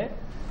क्षेत्रों में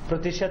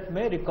प्रतिशत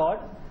में रिकॉर्ड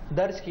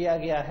दर्ज किया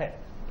गया है।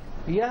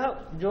 यह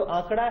जो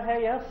आंकड़ा है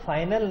यह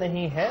फाइनल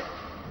नहीं है।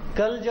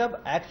 कल जब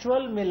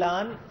एक्चुअल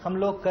मिलान हम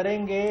लोग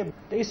करेंगे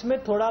तो इसमें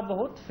थोड़ा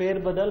बहुत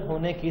फेरबदल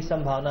होने की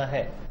संभावना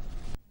है।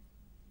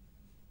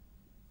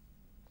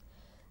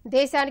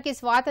 దేశానికి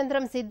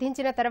స్వాతంత్ర్యం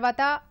సిద్ధించిన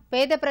తర్వాత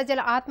పేద ప్రజల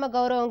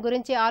ఆత్మగౌరవం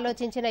గురించి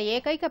ఆలోచించిన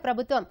ఏకైక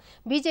ప్రభుత్వం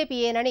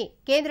బీజేపీయేనని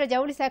కేంద్ర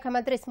జౌళి శాఖ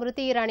మంత్రి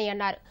స్మృతి ఇరానీ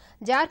అన్నారు.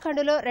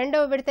 జార్ఖండ్లో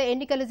 2వ విడత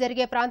ఎన్నికలు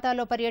జరిగే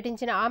ప్రాంతాల్లో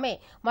పర్యటించిన ఆమె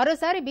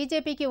మరోసారి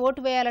బీజేపీకి ఓటు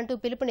వేయాలంటూ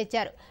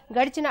పిలుపునిచ్చారు.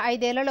 గడిచిన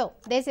 5 ఏళ్లలో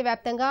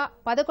దేశవ్యాప్తంగా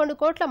 11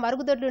 కోట్ల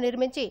మరుగుదొడ్లు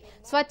నిర్మించి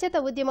స్వచ్ఛత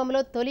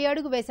ఉద్యమంలో తొలి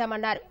అడుగు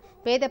వేశామన్నారు.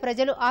 పేద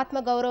ప్రజలు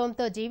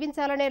ఆత్మగౌరవంతో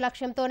జీవించాలనే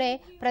లక్ష్యంతోనే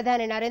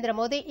ప్రధాని నరేంద్ర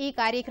మోదీ ఈ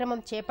కార్యక్రమం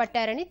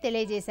చేపట్టారని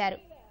తెలియజేశారు.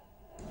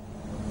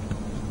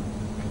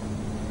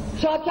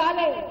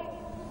 शौचालय,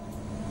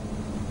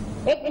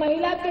 एक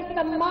महिला के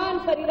सम्मान,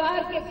 परिवार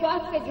के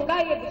स्वास्थ्य से जुड़ा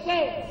ये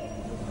विषय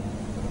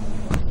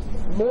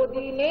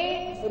मोदी ने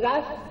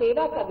राष्ट्र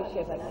सेवा का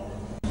विषय बनाया।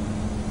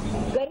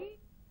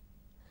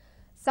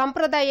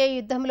 సంప్రదాయ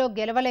యుద్ధంలో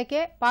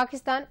గెలవలేకే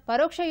పాకిస్తాన్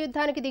పరోక్ష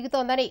యుద్ధానికి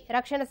దిగుతోందని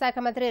రక్షణ శాఖ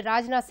మంత్రి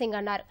రాజ్నాథ్ సింగ్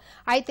అన్నారు.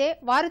 అయితే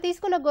వారు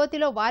తీసుకున్న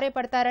గోతిలో వారే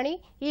పడతారని,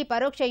 ఈ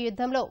పరోక్ష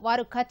యుద్ధంలో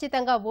వారు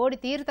ఖచ్చితంగా ఓడి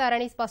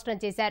తీరుతారని స్పష్టం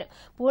చేశారు.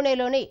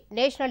 పూణేలోని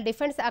నేషనల్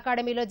డిఫెన్స్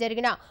అకాడమీలో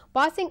జరిగిన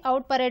పాసింగ్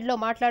అవుట్ పరేడ్లో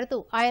మాట్లాడుతూ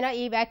ఆయన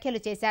ఈ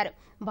వ్యాఖ్యలు చేశారు.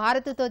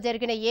 భారత్తో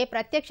జరిగిన ఏ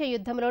ప్రత్యక్ష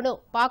యుద్ధంలోనూ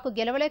పాక్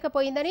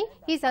గెలవలేకపోయిందని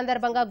ఈ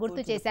సందర్భంగా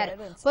గుర్తు చేశారు.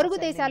 పొరుగు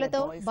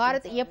దేశాలతో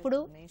భారత్ ఎప్పుడూ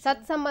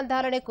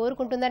సత్సంబంధాలనే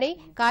కోరుకుంటుందని,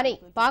 కానీ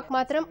పాక్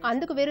మాత్రం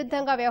అందుకు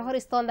విరుద్ధంగా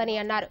వ్యవహరిస్తోందని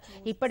అన్నారు.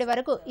 ఇప్పటి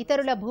వరకు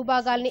ఇతరుల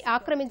భూభాగాల్ని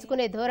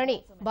ఆక్రమించుకునే ధోరణి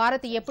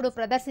భారత్ ఎప్పుడూ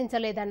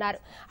ప్రదర్శించలేదన్నారు.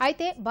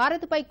 అయితే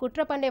భారత్పై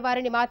కుట్ర పన్నే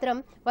వారిని మాత్రం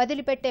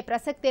వదిలిపెట్టే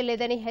ప్రసక్తే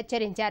లేదని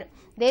హెచ్చరించారు.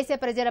 దేశ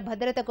ప్రజల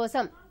భద్రత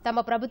కోసం తమ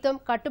ప్రభుత్వం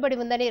కట్టుబడి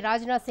ఉందని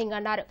రాజ్నాథ్ సింగ్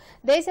అన్నారు.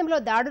 దేశంలో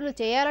దాడులు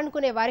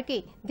చేయాలనుకునే వారికి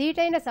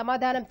ధీటైన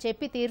సమాధానం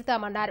చెప్పి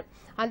తీరుతామన్నారు.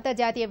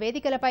 అంతర్జాతీయ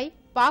వేదికలపై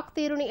పాక్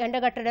తీరుని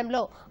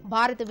ఎండగట్టడంలో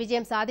భారత్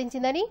విజయం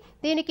సాధించిందని,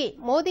 దీనికి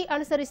మోదీ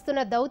అనుసరిస్తున్న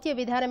దౌత్య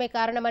విధానమే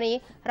కారణమని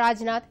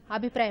రాజ్నాథ్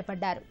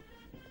అభిప్రాయపడ్డారు.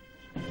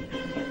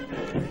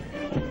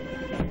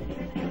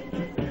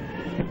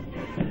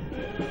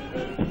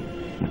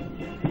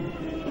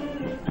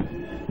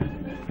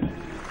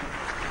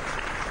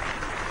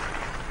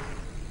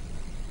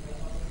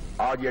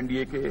 आज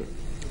एनडीए के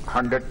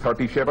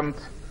 137th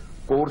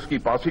कोर्स की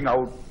पासिंग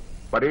आउट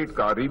परेड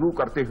का रिव्यू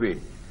करते हुए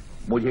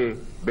मुझे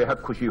बेहद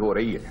खुशी हो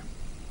रही है।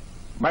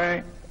 मैं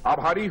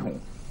आभारी हूं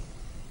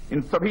इन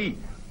सभी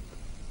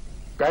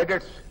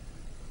कैडेट्स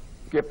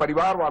के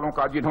परिवार वालों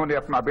का जिन्होंने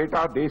अपना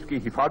बेटा देश की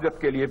हिफाजत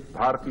के लिए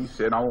भारतीय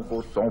सेनाओं को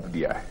सौंप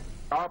दिया है।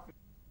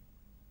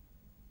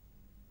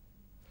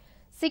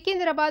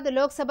 సికింద్రాబాద్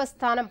లోక్సభ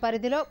స్థానం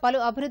పరిధిలో పలు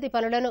అభివృద్ధి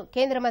పనులను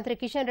కేంద్ర మంత్రి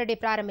కిషన్ రెడ్డి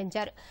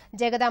ప్రారంభించారు.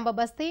 జగదాంబ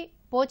బస్తీ,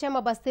 పోచమ్మ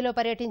బస్తీలో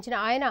పర్యటించిన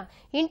ఆయన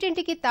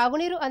ఇంటింటికి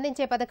తాగునీరు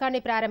అందించే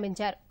పథకాన్ని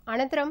ప్రారంభించారు.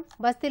 అనంతరం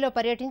బస్తీలో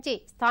పర్యటించి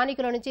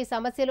స్థానికుల నుంచి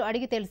సమస్యలు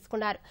అడిగి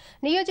తెలుసుకున్నారు.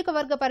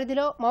 నియోజకవర్గ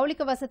పరిధిలో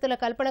మౌలిక వసతుల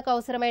కల్పనకు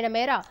అవసరమైన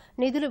మేర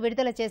నిధులు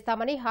విడుదల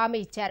చేస్తామని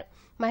హామీ ఇచ్చారు.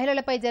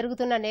 మహిళలపై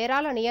జరుగుతున్న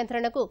నేరాల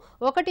నియంత్రణకు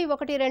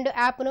 112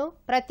 యాప్ను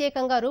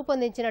ప్రత్యేకంగా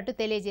రూపొందించినట్టు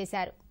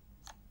తెలియజేశారు.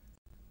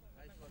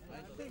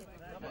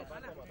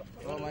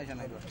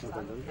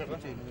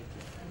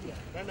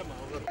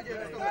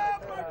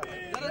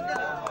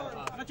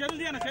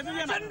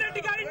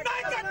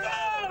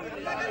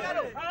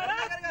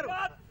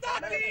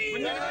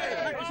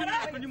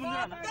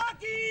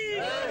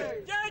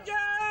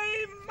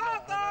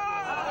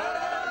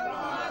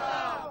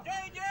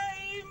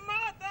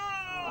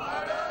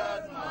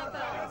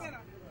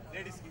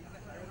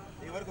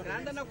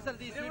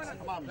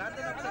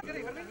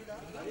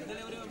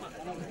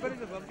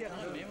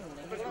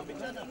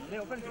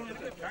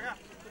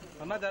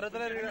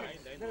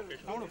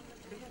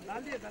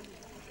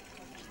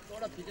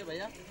 थोड़ा पीछे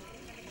भैया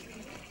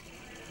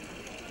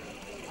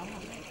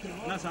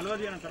ना सलवा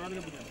दिया ना తర్వాత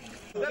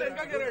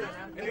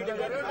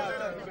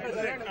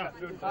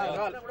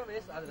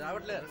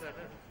రావట్లేదు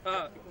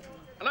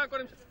అలా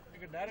కొంచెం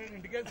ఇక డైరెక్ట్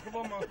ఇంటికి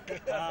వెళ్ళిపోమ్మా.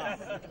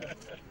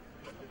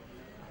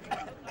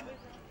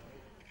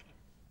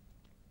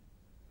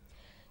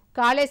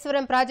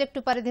 కాళేశ్వరం ప్రాజెక్టు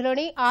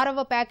పరిధిలోని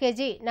 6వ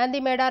package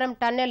Nandimedaram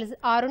tunnel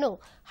 6ను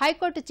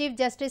high court chief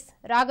justice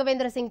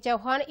Raghavendra Singh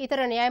Chauhan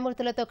ఇతర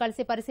న్యాయమూర్తులతో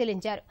కలిసి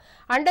పరిశీలించారు.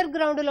 అండర్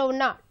గ్రౌండ్లో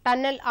ఉన్న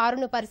టన్నెల్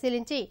 6ను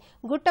పరిశీలించి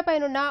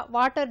గుట్టపైనున్న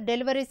వాటర్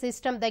డెలివరీ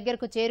సిస్టమ్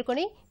దగ్గరకు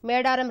చేరుకుని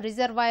మేడారం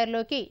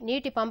రిజర్వాయర్లోకి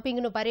నీటి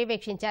పంపింగ్ను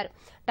పర్యవేక్షించారు.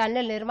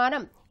 టన్నెల్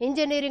నిర్మాణం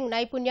ఇంజనీరింగ్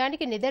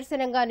నైపుణ్యానికి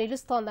నిదర్శనంగా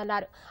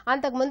నిలుస్తోందన్నారు.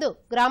 అంతకుముందు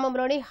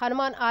గ్రామంలోని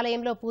హనుమాన్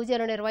ఆలయంలో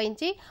పూజలు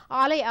నిర్వహించి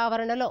ఆలయ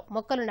ఆవరణలో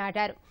మొక్కలు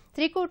నాటారు.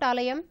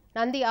 త్రికూటాలయం,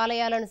 నంది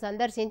ఆలయాలను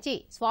సందర్శించి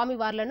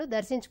స్వామివార్లను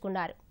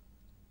దర్శించుకున్నారు.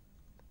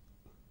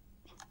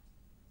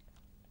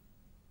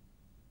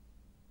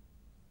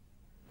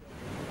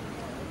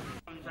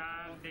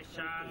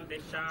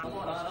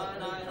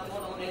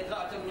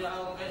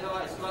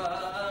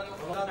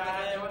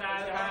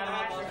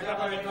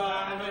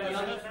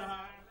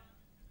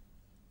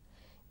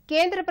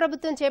 కేంద్ర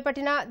ప్రభుత్వం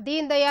చేపట్టిన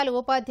దీన్ దయాళ్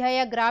ఉపాధ్యాయ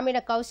గ్రామీణ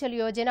కౌశల్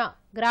యోజన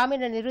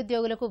గ్రామీణ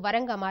నిరుద్యోగులకు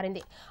వరంగా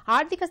మారింది.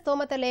 ఆర్థిక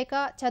స్తోమత లేక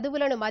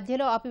చదువులను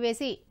మధ్యలో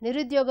ఆపివేసి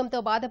నిరుద్యోగంతో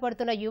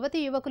బాధపడుతున్న యువతీ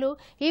యువకులు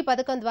ఈ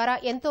పథకం ద్వారా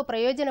ఎంతో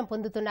ప్రయోజనం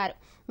పొందుతున్నారు.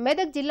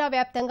 మెదక్ జిల్లా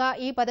వ్యాప్తంగా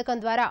ఈ పథకం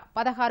ద్వారా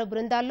 16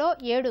 బృందాల్లో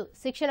 7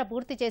 శిక్షణ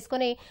పూర్తి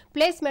చేసుకుని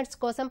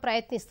ప్లేస్మెంట్స్ కోసం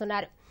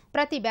ప్రయత్నిస్తున్నారు.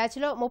 ప్రతి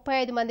బ్యాచ్లో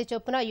 35 మంది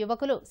చొప్పున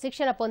యువకులు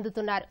శిక్షణ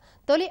పొందుతున్నారు.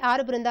 తొలి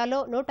 6 బృందాల్లో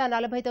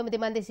 149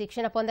 మంది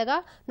శిక్షణ పొందగా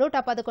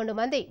 111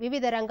 మంది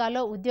వివిధ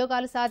రంగాల్లో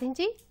ఉద్యోగాలు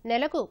సాధించి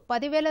నెలకు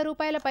 10,000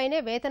 రూపాయల పైనే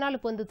వేతనాలు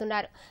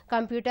పొందుతున్నారు.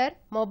 కంప్యూటర్,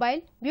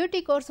 మొబైల్,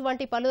 బ్యూటీ కోర్సు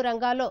వంటి పలు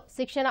రంగాల్లో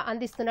శిక్షణ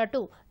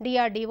అందిస్తున్నట్టు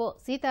డిఆర్డీఓ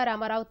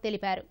సీతారామరావు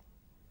తెలిపారు.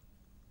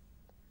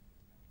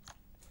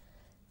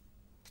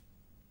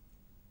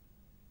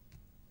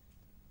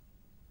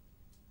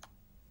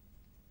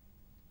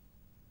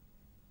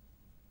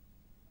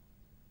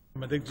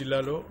 మెదక్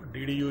జిల్లాలో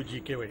DDU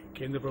GKY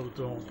కేంద్ర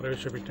ప్రభుత్వం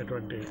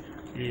ప్రవేశపెట్టినటువంటి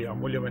ఈ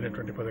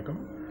అమూల్యమైనటువంటి పథకం.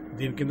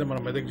 దీని కింద మన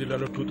మెదక్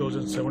జిల్లాలో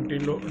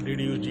 2017లో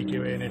DDU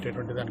GKY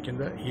అనేటటువంటి దాని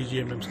కింద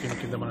EGMM స్కీమ్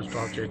కింద మనం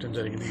స్టార్ట్ చేయడం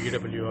జరిగింది.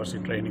 EWRC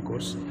training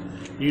course.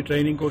 ఈ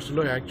ట్రైనింగ్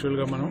కోర్సులో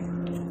యాక్చువల్గా మనం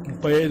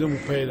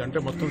 35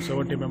 అంటే మొత్తం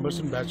 70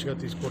 మెంబర్స్ని బ్యాచ్గా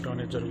తీసుకోవడం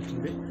అనేది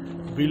జరుగుతుంది.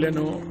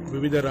 వీళ్ళను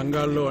వివిధ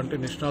రంగాల్లో అంటే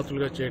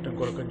నిష్ణాతులుగా చేయడం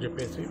కొరకని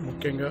చెప్పేసి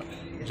ముఖ్యంగా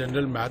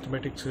జనరల్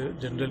మ్యాథమెటిక్స్,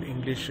 జనరల్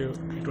ఇంగ్లీష్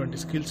ఇటువంటి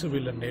స్కిల్స్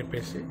వీళ్ళని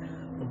నేర్పేసి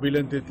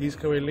వీళ్ళని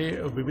తీసుకువెళ్ళి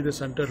వివిధ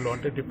సెంటర్లో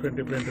అంటే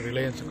డిఫరెంట్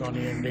రిలయన్స్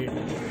కానివ్వండి,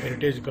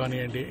 హెరిటేజ్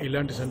కానివ్వండి,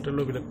 ఇలాంటి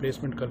సెంటర్లో వీళ్ళకి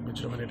ప్లేస్మెంట్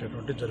కల్పించడం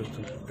అనేటటువంటి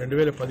జరుగుతుంది.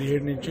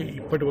 2017 నుంచి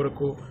ఇప్పటి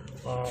వరకు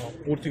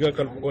పూర్తిగా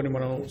కలుపుకొని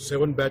మనం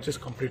 7 బ్యాచెస్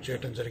కంప్లీట్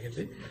చేయడం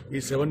జరిగింది.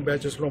 ఈ 7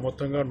 బ్యాచెస్లో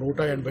మొత్తంగా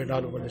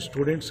 184 మంది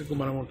స్టూడెంట్స్కి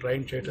మనం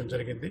ట్రైన్ చేయడం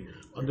జరిగింది.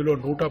 అందులో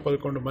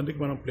 111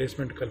 మందికి మనం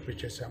ప్లేస్మెంట్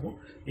కల్పించేసాము.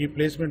 ఈ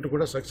ప్లేస్మెంట్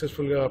కూడా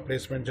సక్సెస్ఫుల్గా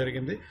ప్లేస్మెంట్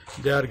జరిగింది.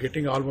 They are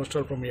getting almost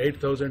all from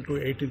 8,000 to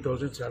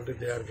 18,000 salary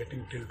they are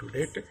getting till to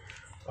date.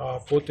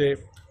 పోతే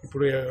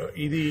ఇప్పుడు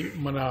ఇది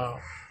మన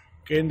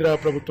కేంద్ర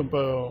ప్రభుత్వం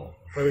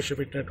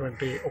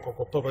ప్రవేశపెట్టినటువంటి ఒక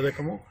గొప్ప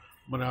పథకము.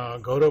 మన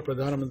గౌరవ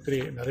ప్రధానమంత్రి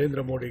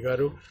నరేంద్ర మోడీ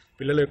గారు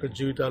పిల్లల యొక్క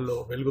జీవితాల్లో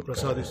వెలుగు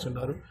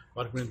ప్రసాదిస్తున్నారు.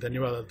 వారికి నేను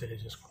ధన్యవాదాలు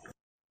తెలియజేసుకుంటున్నాను.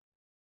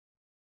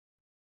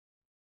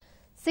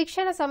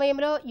 శిక్షణ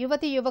సమయంలో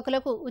యువతీ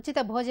యువకులకు ఉచిత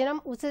భోజనం,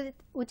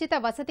 ఉచిత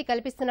వసతి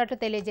కల్పిస్తున్నట్లు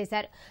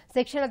తెలియజేశారు.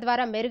 శిక్షణ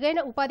ద్వారా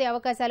మెరుగైన ఉపాధి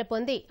అవకాశాలు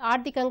పొంది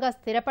ఆర్థికంగా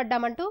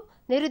స్థిరపడ్డామంటూ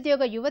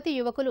నిరుద్యోగ యువతీ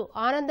యువకులు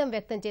ఆనందం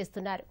వ్యక్తం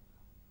చేస్తున్నారు.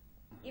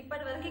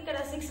 ఇప్పటి వరకు ఇక్కడ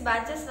 6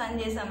 బ్యాచెస్ రన్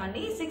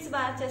చేసామండి. 6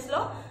 బ్యాచెస్ లో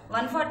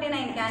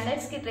 149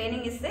 క్యాండిడేట్స్ కి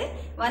ట్రైనింగ్ ఇస్తే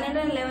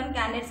 111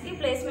 క్యాండిడేట్స్ కి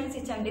ప్లేస్మెంట్స్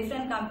ఇచ్చాం.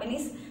 Different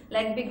companies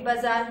like big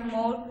Bazar,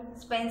 more,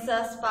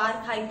 Spencer,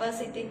 spark, hyper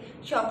city,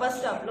 shopper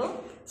stop లో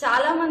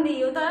చాలా మంది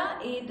యువత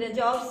ఈ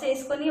జాబ్స్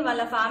చేసుకుని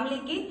వాళ్ళ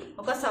ఫ్యామిలీకి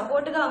ఒక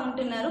సపోర్ట్ గా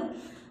ఉంటున్నారు.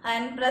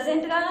 అండ్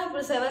ప్రజెంట్ గా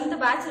ఇప్పుడు 7th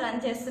బ్యాచ్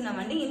రన్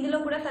చేస్తున్నామండి. ఇందులో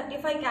కూడా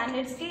 35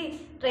 క్యాండిడేట్స్ కి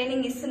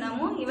ట్రైనింగ్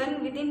ఇస్తున్నాము. ఈవెన్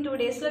వితిన్ 2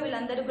 days లో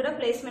వీళ్ళందరూ కూడా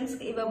ప్లేస్మెంట్స్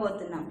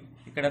ఇవ్వబోతున్నాం.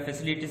 ఇక్కడ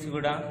ఫెసిలిటీస్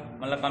కూడా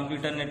మళ్ళీ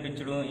కంప్యూటర్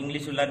నేర్పించడం,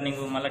 ఇంగ్లీష్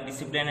లెర్నింగ్, మళ్ళీ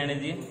డిసిప్లిన్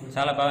అనేది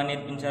చాలా బాగా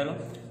నేర్పించారు.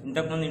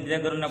 ఇంతకుముందు ఇంటి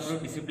దగ్గర ఉన్నప్పుడు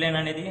డిసిప్లిన్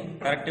అనేది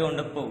కరెక్ట్గా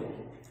ఉండకపోవు.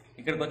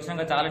 ఇక్కడికి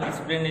వచ్చినాక చాలా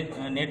డిసిప్లిన్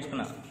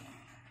నేర్చుకున్నా.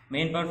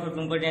 మెయిన్ పర్పస్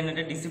ఇంకోటి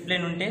ఏంటంటే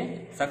డిసిప్లిన్ ఉంటే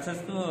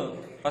సక్సెస్కు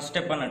ఫస్ట్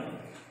స్టెప్ అన్నట్టు.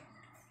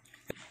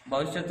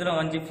 భవిష్యత్తులో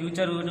మంచి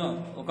ఫ్యూచర్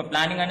ఒక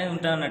ప్లానింగ్ అనేది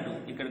ఉంటుంది అన్నట్టు.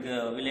 ఇక్కడికి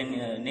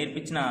వీళ్ళని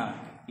నేర్పించిన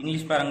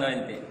ఇంగ్లీష్ పరంగా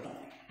వెళ్తే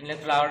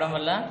వీళ్ళకి రావడం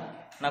వల్ల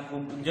నాకు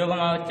ఉద్యోగం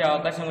వచ్చే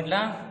అవకాశం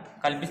ఇట్లా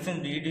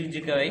కల్పిస్తుంది DDU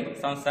GKY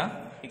సంస్థ.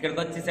 ఇక్కడికి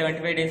వచ్చి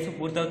 75 days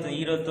పూర్తవుతుంది.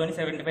 ఈ రోజుతో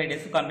 75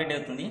 days కంప్లీట్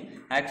అవుతుంది.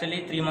 యాక్చువల్లీ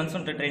 3 months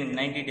ఉంటుంది ట్రైనింగ్,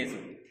 90 days.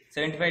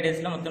 75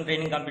 daysలో మొత్తం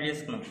ట్రైనింగ్ కంప్లీట్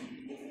చేసుకున్నాం.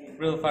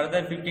 ఇప్పుడు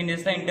ఫర్దర్ 15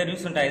 daysలో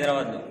ఇంటర్వ్యూస్ ఉంటాయి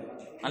హైదరాబాద్లో.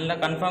 అందులో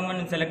కన్ఫామ్గా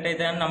నేను సెలెక్ట్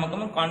అవుతానని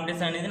నమ్మకం,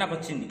 కాన్ఫిడెన్స్ అనేది నాకు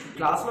వచ్చింది.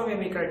 క్లాస్లో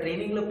మేము ఇక్కడ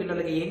ట్రైనింగ్లో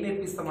పిల్లలకి ఏం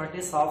నేర్పిస్తామంటే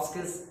soft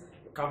skills,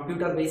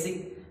 computer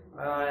basic,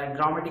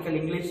 grammatical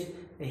English,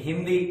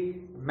 Hindi,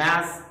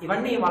 maths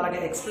ఇవన్నీ వాళ్ళకి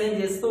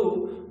ఎక్స్ప్లెయిన్ చేస్తూ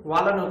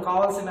వాళ్ళను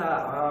కావాల్సిన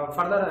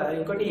ఫర్దర్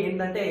ఇంకోటి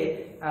ఏంటంటే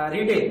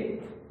రీటైల్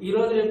ఈ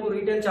రోజు రేపు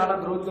రీటైల్ చాలా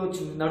గ్రోత్ లో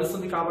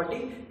నడుస్తుంది కాబట్టి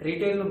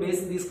రీటైల్ ను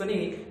బేస్ తీసుకుని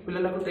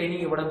పిల్లలకు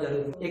ట్రైనింగ్ ఇవ్వడం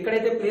జరుగుతుంది.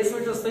 ఎక్కడైతే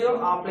ప్లేస్మెంట్స్ వస్తాయో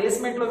ఆ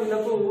ప్లేస్మెంట్ లో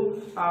వీళ్ళకు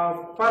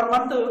పర్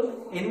మంత్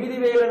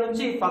 8,000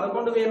 నుంచి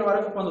 11,000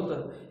 వరకు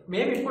పొందుతారు.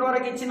 మేము ఇప్పటి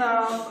వరకు ఇచ్చిన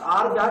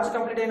 6 బ్యాచ్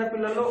కంప్లీట్ అయిన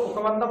పిల్లల్లో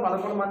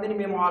 111 మందిని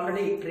మేము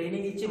ఆల్రెడీ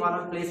ట్రైనింగ్ ఇచ్చి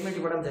వాళ్ళకి ప్లేస్మెంట్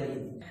ఇవ్వడం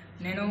జరిగింది.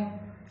 నేను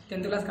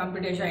 10th క్లాస్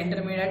కంప్లీట్ చేశాను.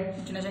 ఇంటర్మీడియట్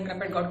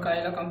చిన్నశంకరపేట గౌడ్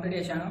కాలేజ్లో కంప్లీట్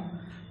చేశాను.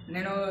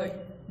 నేను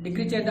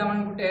డిగ్రీ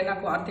చేద్దామనుకుంటే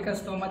నాకు ఆర్థిక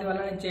స్తోమత వల్ల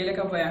నేను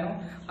చేయలేకపోయాను.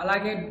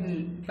 అలాగే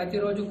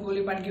ప్రతిరోజు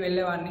కూలీ పనికి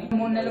వెళ్ళేవాడిని.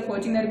 3 నెలలు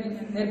కోచింగ్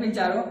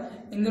నేర్పించారు.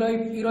 ఇందులో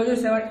ఈరోజు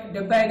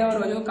 75వ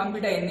రోజు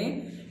కంప్లీట్ అయింది.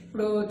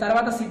 ఇప్పుడు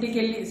తర్వాత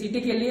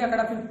సిటీకి వెళ్ళి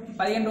అక్కడ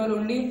 15 రోజులు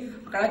ఉండి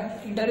అక్కడ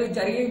ఇంటర్వ్యూ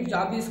జరిగి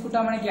జాబ్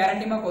తీసుకుంటామనే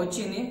గ్యారంటీ మాకు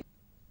వచ్చింది.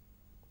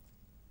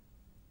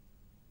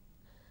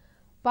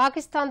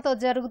 పాకిస్తాన్తో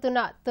జరుగుతున్న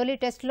తొలి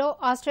టెస్టులో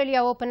ఆస్ట్రేలియా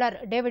ఓపెనర్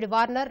డేవిడ్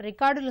వార్నర్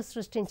రికార్డులు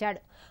సృష్టించాడు.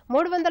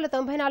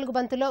 394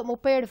 బంతుల్లో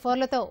 37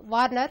 ఫోర్లతో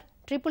వార్నర్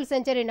ట్రిపుల్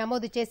సెంచరీ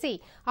నమోదు చేసి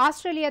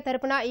ఆస్ట్రేలియా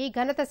తరపున ఈ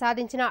ఘనత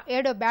సాధించిన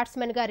 7వ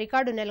బ్యాట్స్మెన్ గా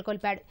రికార్డు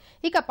నెలకొల్పాడు.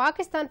 ఇక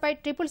పాకిస్తాన్పై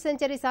ట్రిపుల్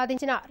సెంచరీ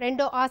సాధించిన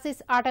 2వ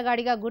ఆసీస్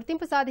ఆటగాడిగా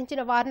గుర్తింపు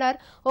సాధించిన వార్నర్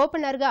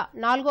ఓపెనర్ గా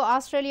 4వ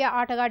ఆస్ట్రేలియా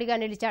ఆటగాడిగా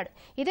నిలిచాడు.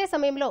 ఇదే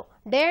సమయంలో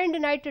డే అండ్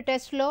నైట్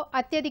టెస్టులో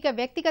అత్యధిక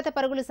వ్యక్తిగత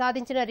పరుగులు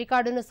సాధించిన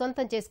రికార్డును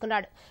సొంతం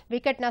చేసుకున్నాడు.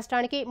 వికెట్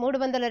నష్టానికి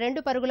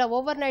 302 పరుగుల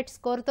ఓవర్ నైట్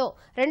స్కోరుతో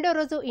రెండో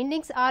రోజు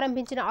ఇన్నింగ్స్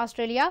ఆరంభించిన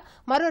ఆస్ట్రేలియా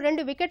మరో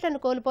 2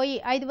 వికెట్లను కోల్పోయి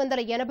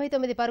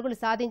 589 పరుగులు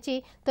సాధించి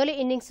తొలి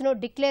ఇన్నింగ్స్ ను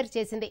డిక్లేర్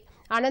చేసింది.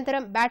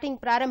 అనంతరం బ్యాటింగ్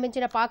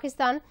ప్రారంభించిన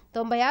పాకిస్తాన్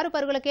 96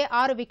 పరుగులకే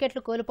 6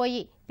 వికెట్లు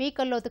కోల్పోయి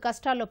పీకల్లోతు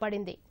కష్టాల్లో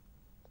పడింది.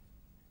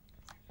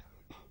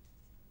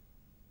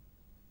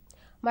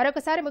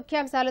 మరొకసారి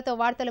ముఖ్యాంశాలతో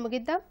వార్తలు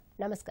ముగిద్దాం.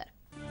 నమస్కారం.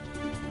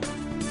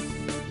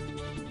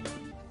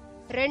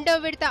 రెండో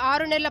విడత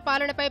 6 నెలల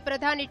పాలనపై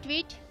ప్రధాని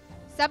ట్వీట్.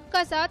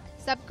 సబ్కా సాథ్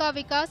సబ్కా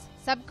వికాస్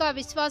సబ్కా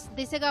విశ్వాస్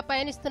దిశగా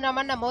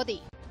పయనిస్తున్నామన్న మోదీ.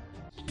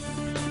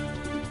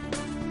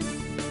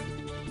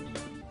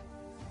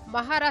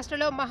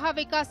 మహారాష్ట్రలో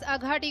మహావికాస్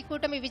అఘాడీ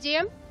కూటమి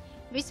విజయం.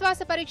 విశ్వాస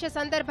పరీక్ష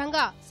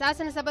సందర్భంగా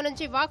శాసనసభ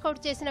నుంచి వాకౌట్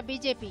చేసిన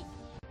బీజేపీ.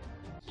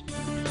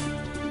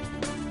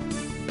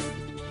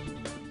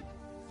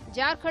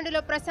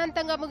 జార్ఖండ్లో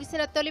ప్రశాంతంగా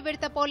ముగిసిన తొలి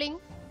విడత పోలింగ్.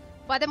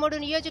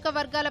 13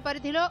 నియోజకవర్గాల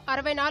పరిధిలో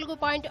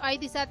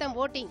 64.5%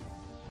 ఓటింగ్.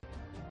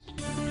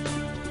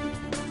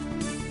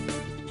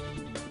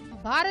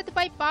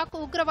 భారత్పై పాక్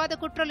ఉగ్రవాద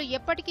కుట్రలు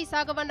ఎప్పటికీ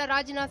సాగవన్న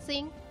రాజ్నాథ్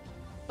సింగ్.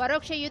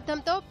 పరోక్ష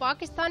యుద్ధంతో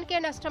పాకిస్తాన్కే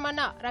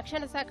నష్టమన్న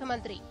రక్షణ శాఖ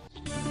మంత్రి.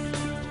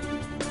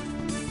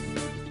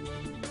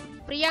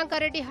 ప్రియాంక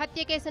రెడ్డి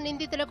హత్య కేసు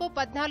నిందితులకు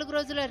 14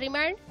 రోజుల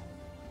రిమాండ్.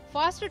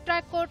 ఫాస్ట్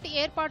ట్రాక్ కోర్టు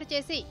ఏర్పాటు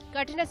చేసి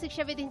కఠిన శిక్ష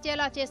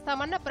విధించేలా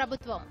చేస్తామన్న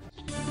ప్రభుత్వం.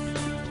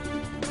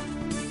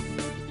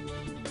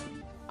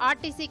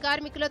 ఆర్టీసీ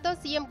కార్మికులతో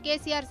సీఎం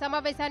కేసీఆర్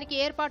సమావేశానికి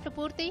ఏర్పాట్లు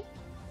పూర్తి.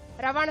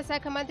 రవాణా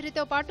శాఖ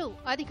మంత్రితో పాటు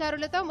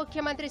అధికారులతో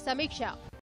ముఖ్యమంత్రి సమీక్ష.